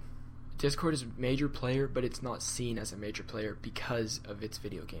player, dude. Discord is a major player, but it's not seen as a major player because of its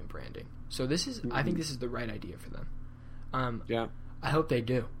video game branding. So I think this is the right idea for them. Yeah. I hope they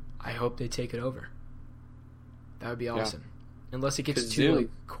do. I hope they take it over. That would be awesome. Unless it gets 'Cause too Zoom- like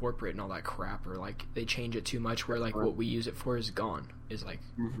corporate and all that crap, or like they change it too much, where like what we use it for is gone, is like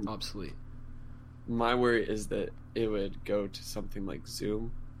Mhm. obsolete. My worry is that it would go to something like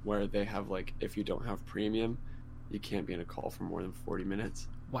Zoom, where they have like, if you don't have premium, you can't be in a call for more than 40 minutes.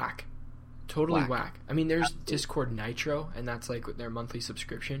 Whack. Totally Whack. whack. I mean, there's Discord Nitro, and that's like their monthly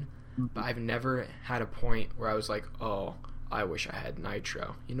subscription. But I've never had a point where I was like, oh, I wish I had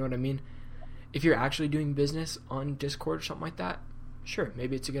Nitro. You know what I mean? If you're actually doing business on Discord or something like that, sure,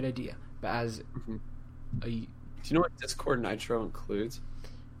 maybe it's a good idea. But as Mhm. a, Do you know what Discord Nitro includes?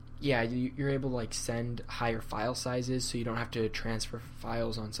 yeah, you're able to like send higher file sizes, so you don't have to transfer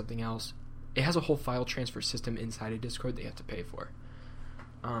files on something else. It has a whole file transfer system inside of Discord that you have to pay for.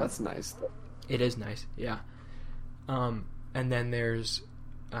 That's nice. It is nice, yeah. And then there's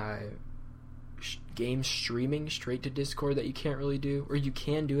game streaming straight to Discord that you can't really do, or you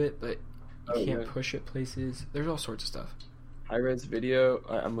can do it, but you can't push it places. There's all sorts of stuff. High-res video,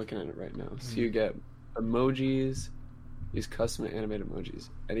 I'm looking at it right now. So you get emojis, use custom animated emojis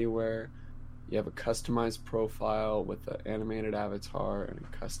anywhere. You have a customized profile with an animated avatar and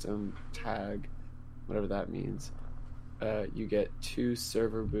a custom tag, whatever that means. You get 2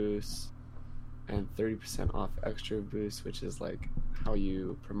 server boosts and 30% off extra boosts, which is like how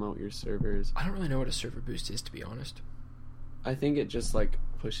you promote your servers. I don't really know what a server boost is, to be honest. I think it just like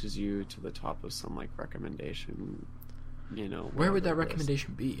pushes you to the top of some like recommendation, Where would that whatever list.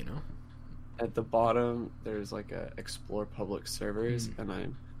 recommendation be, At the bottom there's like a explore public servers, and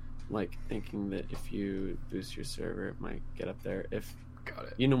I'm like thinking that if you boost your server it might get up there. If Got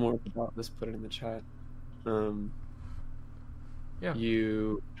it. you know more about this, put it in the chat. Yeah.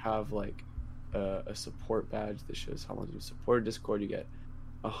 You have like a support badge that shows how long you support Discord. You get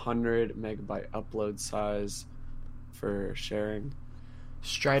 100 megabyte upload size for sharing.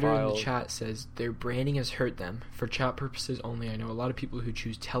 Strider in the Files. chat says their branding has hurt them. For chat purposes only, I know a lot of people who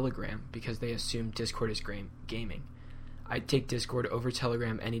choose Telegram because they assume Discord is gaming. I'd take Discord over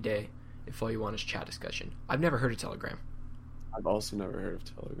Telegram any day if all you want is chat discussion. I've never heard of Telegram. I've also never heard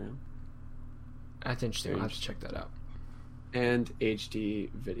of Telegram. That's interesting. I'll have to check that out. And HD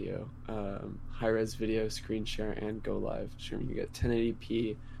video, high-res video, screen share, and go live streaming. You get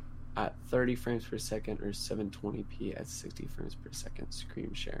 1080p at 30 frames per second or 720p at 60 frames per second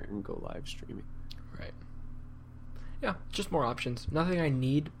screen share and go live streaming. Right. Yeah, just more options. Nothing I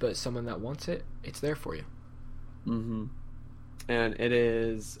need, but someone that wants it, it's there for you. Mm-hmm. And it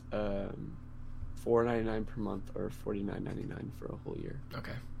is $4.99 per month or $49.99 for a whole year.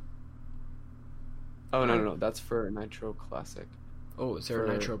 Okay. Oh, no. That's for Nitro Classic. Oh, is there a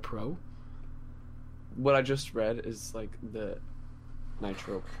For- Nitro Pro? What I just read is like the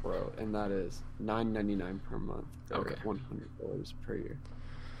Nitro Pro, and that is $9.99 per month or Okay. $100 per year.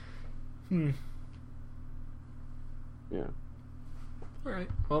 Yeah. Alright,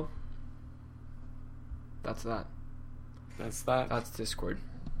 well, that's that. That's that. That's Discord.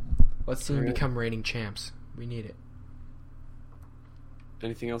 Let's see him Alright. become reigning champs. We need it.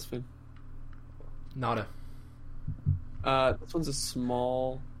 Anything else, Finn? Nada. This one's a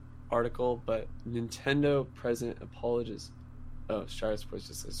small article, but Nintendo president apologizes. Oh, Shire Sports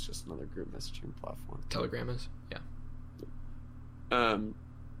just says it's just another group messaging platform. Telegram is? Yeah.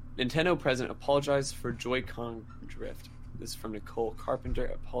 Nintendo president apologized for Joy-Con drift. This is from Nicole Carpenter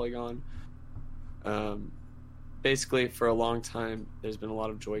at Polygon. Basically, for a long time, there's been a lot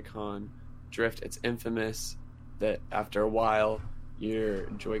of Joy-Con drift. It's infamous that after a while, your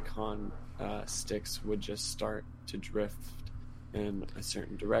Joy-Con sticks would just start to drift in a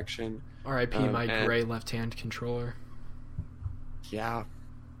certain direction. R.I.P. my and- gray left-hand controller. Yeah.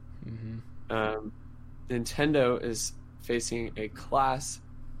 Mm-hmm. Nintendo is facing a class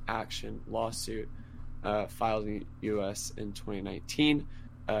action lawsuit filed in the U.S. in 2019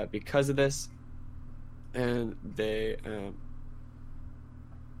 because of this. And they...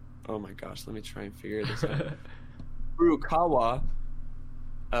 oh my gosh, let me try and figure this out. Furukawa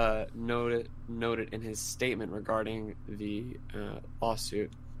noted in his statement regarding the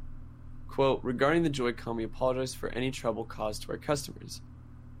lawsuit, quote, regarding the Joy-Con, we apologize for any trouble caused to our customers.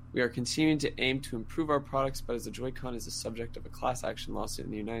 We are continuing to aim to improve our products, but as the Joy-Con is the subject of a class action lawsuit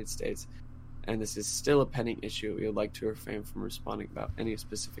in the United States, and this is still a pending issue, we would like to refrain from responding about any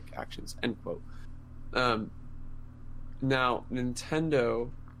specific actions, end quote. Now, Nintendo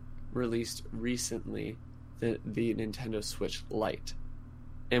released recently the Nintendo Switch Lite,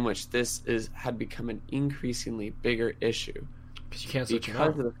 in which this had become an increasingly bigger issue Because you can't switch it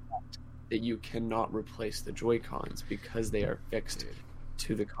because on. of the fact that you cannot replace the Joy-Cons because they are fixed Dude,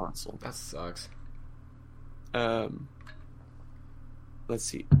 to the console. that sucks. Let's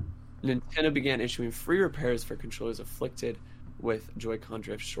see. Nintendo began issuing free repairs for controllers afflicted with Joy-Con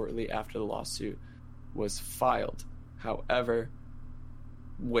drift shortly after the lawsuit was filed. However,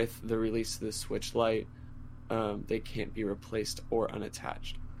 with the release of the Switch Lite, they can't be replaced or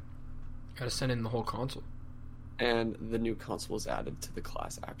unattached. Gotta send in the whole console. And the new console was added to the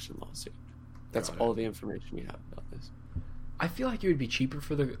class action lawsuit. That's all the information we have about this. I feel like it would be cheaper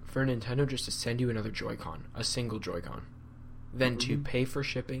for Nintendo just to send you another Joy-Con, a single Joy-Con, than to pay for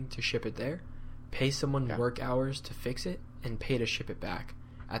shipping to ship it there, pay someone work hours to fix it, and pay to ship it back.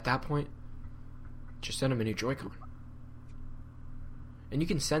 At that point, just send them a new Joy-Con. And you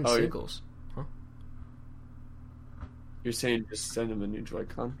can send singles. Huh? You're saying just send them a new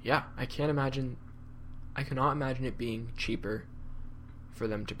Joy-Con? Yeah, I cannot imagine it being cheaper for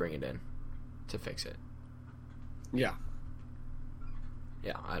them to bring it in to fix it. Yeah.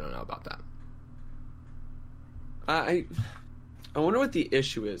 Yeah, I don't know about that. I wonder what the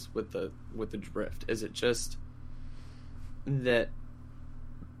issue is with the drift. Is it just that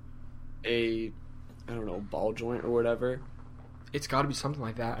I don't know, ball joint or whatever? It's got to be something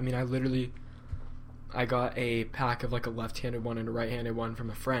like that. I mean, I got a pack of like a left-handed one and a right-handed one from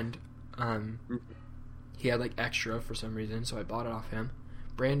a friend. He had like extra for some reason, so I bought it off him.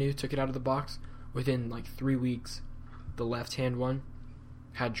 Brand new, took it out of the box. Within like 3 weeks, the left-hand one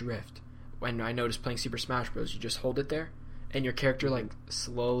had drift. When I noticed playing Super Smash Bros., you just hold it there, and your character like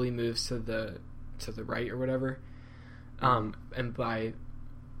slowly moves to the right or whatever. And by,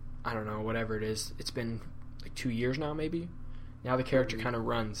 I don't know, whatever it is, it's been like 2 years now maybe. Now the character kind of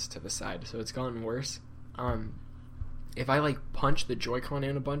runs to the side, so it's gotten worse. If I like punch the Joy-Con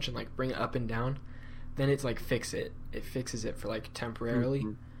in a bunch and like bring it up and down, then it's like it fixes it for like temporarily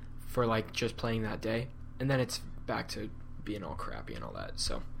for like just playing that day, and then it's back to being all crappy and all that.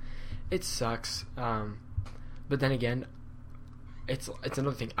 So it sucks. But then again, it's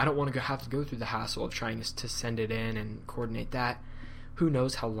another thing. I don't want to have to go through the hassle of trying to send it in and coordinate that. Who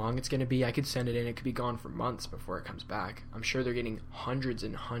knows how long it's going to be? I could send it in. It could be gone for months before it comes back. I'm sure they're getting hundreds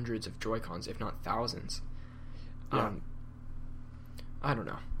and hundreds of Joy-Cons, if not thousands. Yeah. I don't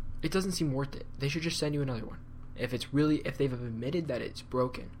know. It doesn't seem worth it. They should just send you another one. If they've admitted that it's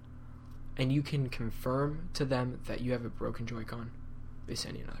broken, and you can confirm to them that you have a broken Joy-Con, they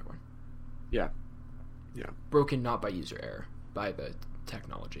send you another one. Yeah. Yeah. Broken not by user error, by the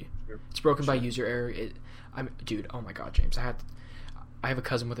technology. Sure. It's broken by user error. Dude, oh my god, James. I have a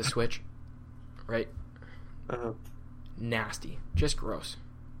cousin with a Switch, right? Uh-huh. Nasty. Just gross.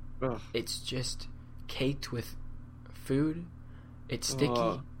 Ugh. It's just caked with food. It's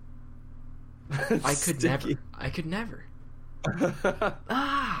sticky. I could never.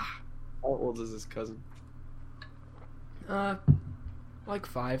 How old is this cousin? Like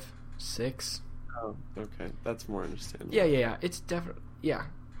 5, 6. Oh, okay. That's more understandable. Yeah. It's definitely, yeah.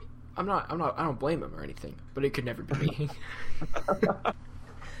 I don't blame him or anything, but it could never be me.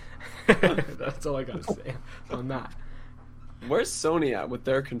 That's all I gotta say on that. Where's Sony at with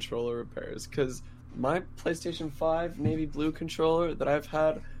their controller repairs? Because my PlayStation 5 navy blue controller that I've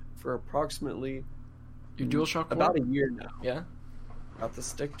had for approximately your DualShock about a year now. Yeah. Got the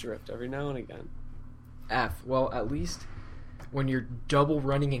stick drift every now and again. Well, at least when you're double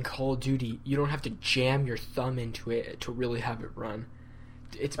running in Call of Duty, you don't have to jam your thumb into it to really have it run.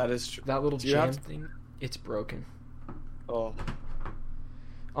 That is true. That little jam thing, it's broken. Oh.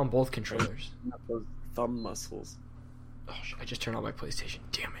 On both controllers. Those thumb muscles. Oh, I just turned on my PlayStation.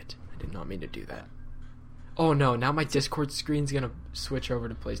 Damn it. I did not mean to do that. Oh no, now my Discord screen's gonna switch over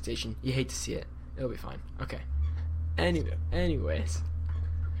to PlayStation. You hate to see it. It'll be fine. Okay. Anyways.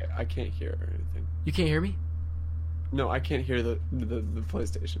 Okay, I can't hear anything. You can't hear me? No, I can't hear the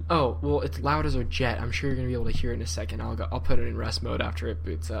PlayStation. Oh, well, it's loud as a jet. I'm sure you're going to be able to hear it in a second. I'll put it in rest mode after it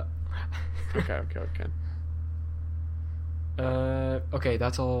boots up. Okay. Okay,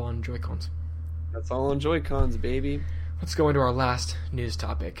 that's all on Joy-Cons. That's all on Joy-Cons, baby. Let's go into our last news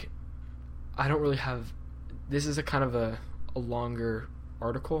topic. I don't really have... This is a kind of a longer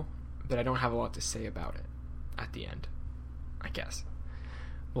article, but I don't have a lot to say about it at the end, I guess.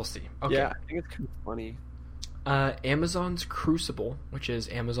 We'll see. Okay. Yeah, I think it's kind of funny. Amazon's Crucible, which is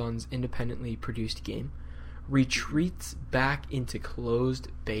Amazon's independently produced game, retreats back into closed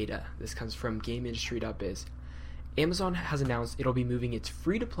beta. This comes from GameIndustry.biz. Amazon has announced it'll be moving its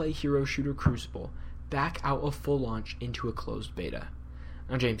free-to-play hero shooter Crucible back out of full launch into a closed beta.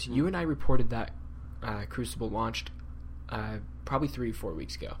 Now, James, you and I reported that Crucible launched probably 3 or 4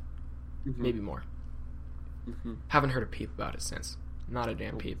 weeks ago. Maybe more. Haven't heard a peep about it since. Not a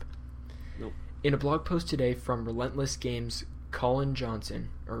damn peep. Nope. In a blog post today from Relentless Games' Colin Johansson,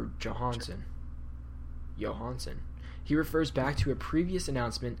 he He refers back to a previous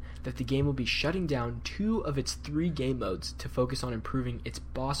announcement that the game will be shutting down 2 of its 3 game modes to focus on improving its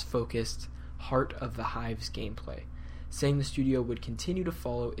boss-focused Heart of the Hive's gameplay, saying the studio would continue to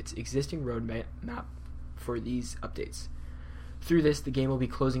follow its existing roadmap for these updates. Through this, the game will be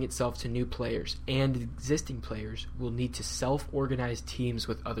closing itself to new players, and existing players will need to self-organize teams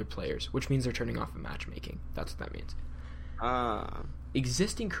with other players, which means they're turning off of matchmaking. That's what that means.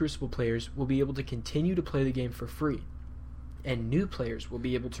 Existing Crucible players will be able to continue to play the game for free, and new players will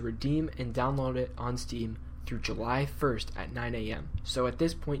be able to redeem and download it on Steam through July 1st at 9 a.m. So at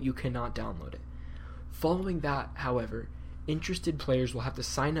this point, you cannot download it. Following that, however, interested players will have to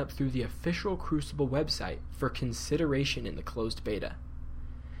sign up through the official Crucible website for consideration in the closed beta.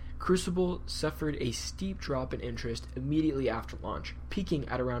 Crucible suffered a steep drop in interest immediately after launch, peaking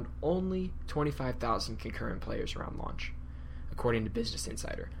at around only 25,000 concurrent players around launch, according to Business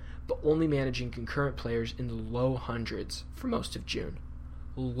Insider, but only managing concurrent players in the low hundreds for most of June.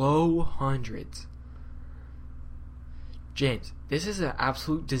 Low hundreds. James, this is an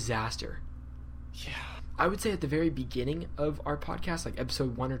absolute disaster. Yeah. I would say at the very beginning of our podcast, like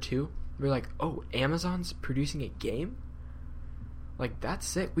episode 1 or 2, we were like, oh, Amazon's producing a game? Like, that's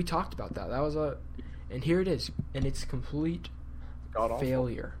sick. We talked about that. That was and here it is. And it's complete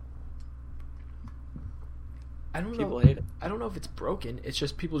failure. I don't know. People hate it. I don't know if it's broken. It's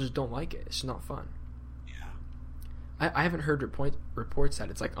just people just don't like it. It's just not fun. Yeah. I haven't heard reports that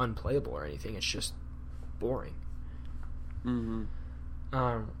it's like unplayable or anything. It's just boring. Mm-hmm.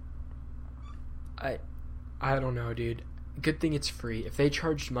 I don't know, dude. Good thing it's free. If they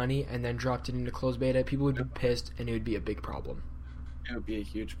charged money and then dropped it into closed beta, people would be pissed, and it would be a big problem. It would be a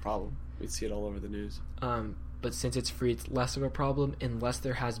huge problem. We'd see it all over the news. But since it's free, it's less of a problem unless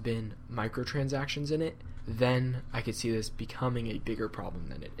there has been microtransactions in it. Then I could see this becoming a bigger problem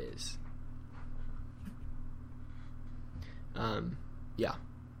than it is. Yeah.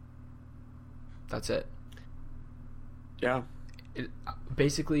 That's it. Yeah.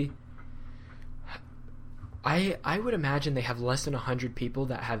 Basically, I would imagine they have less than 100 people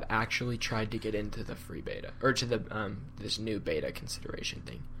that have actually tried to get into the free beta, or to the this new beta consideration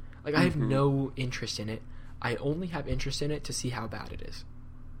thing. Like, I have no interest in it. I only have interest in it to see how bad it is,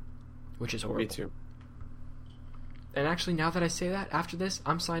 which is horrible. Me too. And actually, now that I say that, after this,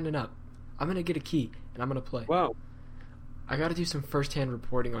 I'm signing up. I'm going to get a key, and I'm going to play. Wow. I got to do some first-hand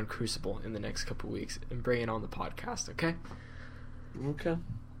reporting on Crucible in the next couple weeks and bring it on the podcast, okay? Okay.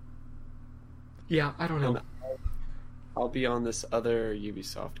 Yeah, I don't know. And I'll be on this other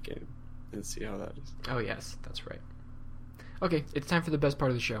Ubisoft game and see how that is. Oh, yes, that's right. Okay, it's time for the best part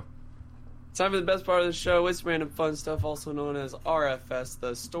of the show. It's time for the best part of the show. It's random fun stuff, also known as RFS,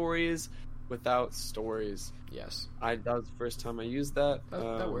 the stories without stories. Yes. That was the first time I used that.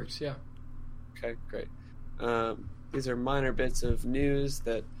 That works, yeah. Okay, great. These are minor bits of news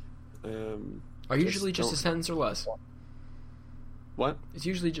that are usually just a sentence or less. What? It's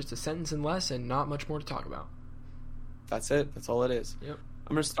usually just a sentence and less and not much more to talk about. That's it. That's all it is. Yep.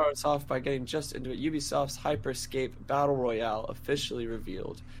 I'm going to start us off by getting just into it. Ubisoft's Hyperscape Battle Royale officially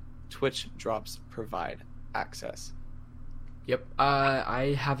revealed. Twitch drops provide access. Yep.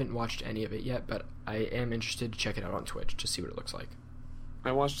 I haven't watched any of it yet, but I am interested to check it out on Twitch to see what it looks like.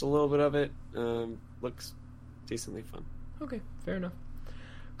 I watched a little bit of it. Looks decently fun. Okay, fair enough.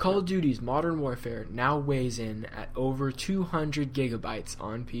 Call of Duty's Modern Warfare now weighs in at over 200 gigabytes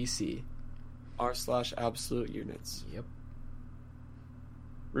on PC. r/absolute units. Yep.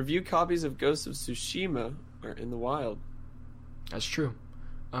 Review copies of Ghost of Tsushima are in the wild. That's true.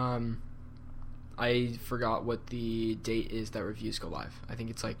 I forgot what the date is that reviews go live. I think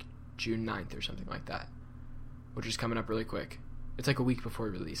it's like June 9th or something like that, which is coming up really quick. It's like a week before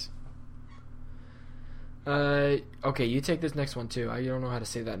release. Okay, you take this next one too. I don't know how to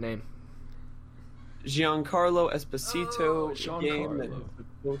say that name. Giancarlo Esposito,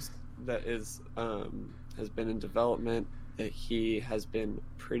 Giancarlo. that is has been in development, that he has been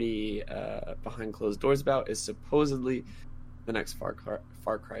pretty behind closed doors about, is supposedly the next Far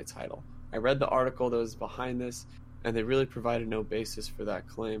Cry title. I read the article that was behind this, and they really provided no basis for that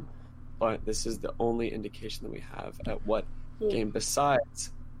claim, but this is the only indication that we have at what game besides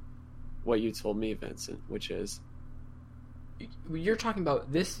what you told me, Vincent, which is... You're talking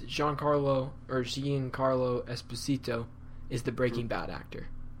about this Giancarlo Esposito is the Breaking Bad actor.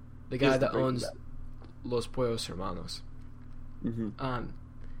 The guy that owns Los Pollos Hermanos. Mm-hmm.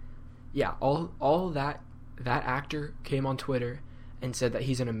 Yeah, all that actor came on Twitter and said that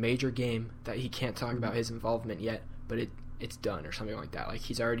he's in a major game that he can't talk about his involvement yet, but it's done or something like that. Like,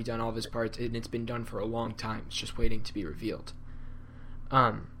 he's already done all of his parts and it's been done for a long time. It's just waiting to be revealed.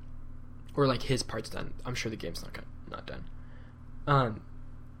 Or like his part's done. I'm sure the game's not done.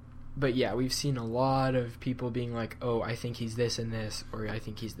 But yeah, we've seen a lot of people being like, oh, I think he's this and this, or I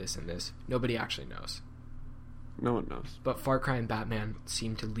think he's this and this. Nobody actually knows. No one knows. But Far Cry and Batman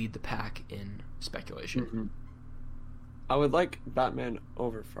seem to lead the pack in speculation. Mm-hmm. I would like Batman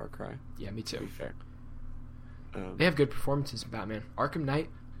over Far Cry. Yeah, me too. To be fair. They have good performances in Batman. Arkham Knight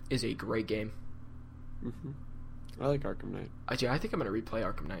is a great game. Mm-hmm. I like Arkham Knight. I think I'm going to replay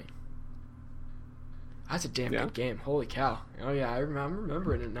Arkham Knight. That's a damn good game. Holy cow. Oh, yeah, I'm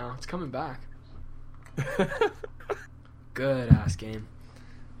remembering it now. It's coming back. Good-ass game.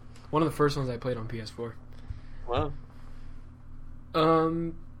 One of the first ones I played on PS4. Wow.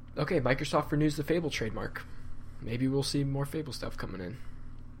 Okay, Microsoft renews the Fable trademark. Maybe we'll see more Fable stuff coming in.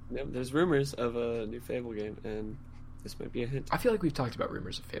 Yep, there's rumors of a new Fable game, and this might be a hint. I feel like we've talked about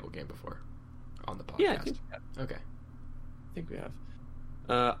rumors of Fable game before on the podcast. Yeah, I think we have. Okay. I think we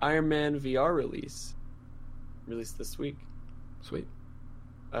have. Iron Man VR released this week. Sweet.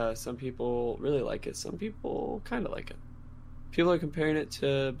 Some people really like it. Some people kind of like it. People are comparing it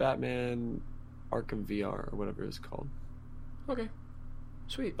to Batman Arkham VR or whatever it's called. Okay.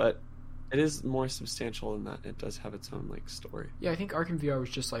 Sweet. But it is more substantial in that it does have its own like story. Yeah, I think Arkham VR was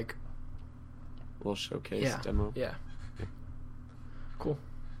just like a little showcase demo. Yeah. Cool.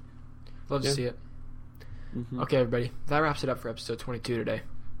 Love to see it. Mm-hmm. Okay, everybody. That wraps it up for episode 22 today.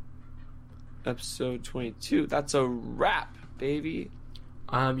 Episode 22. That's a wrap, baby.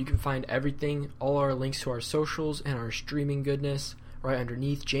 You can find everything, all our links to our socials and our streaming goodness right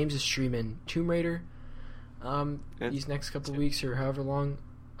underneath. James is streaming Tomb Raider. These next couple weeks or however long,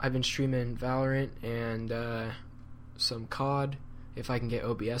 I've been streaming Valorant and some COD if I can get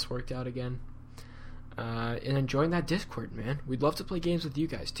OBS worked out again. And then join that Discord, man. We'd love to play games with you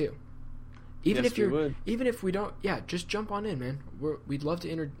guys too. Even if we don't, just jump on in, man. We'd love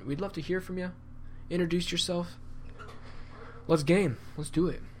to hear from you. Introduce yourself. Let's game. Let's do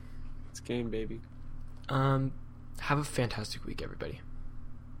it. Let's game, baby. Have a fantastic week, everybody.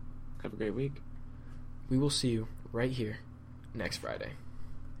 Have a great week. We will see you right here next Friday.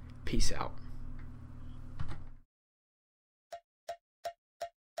 Peace out.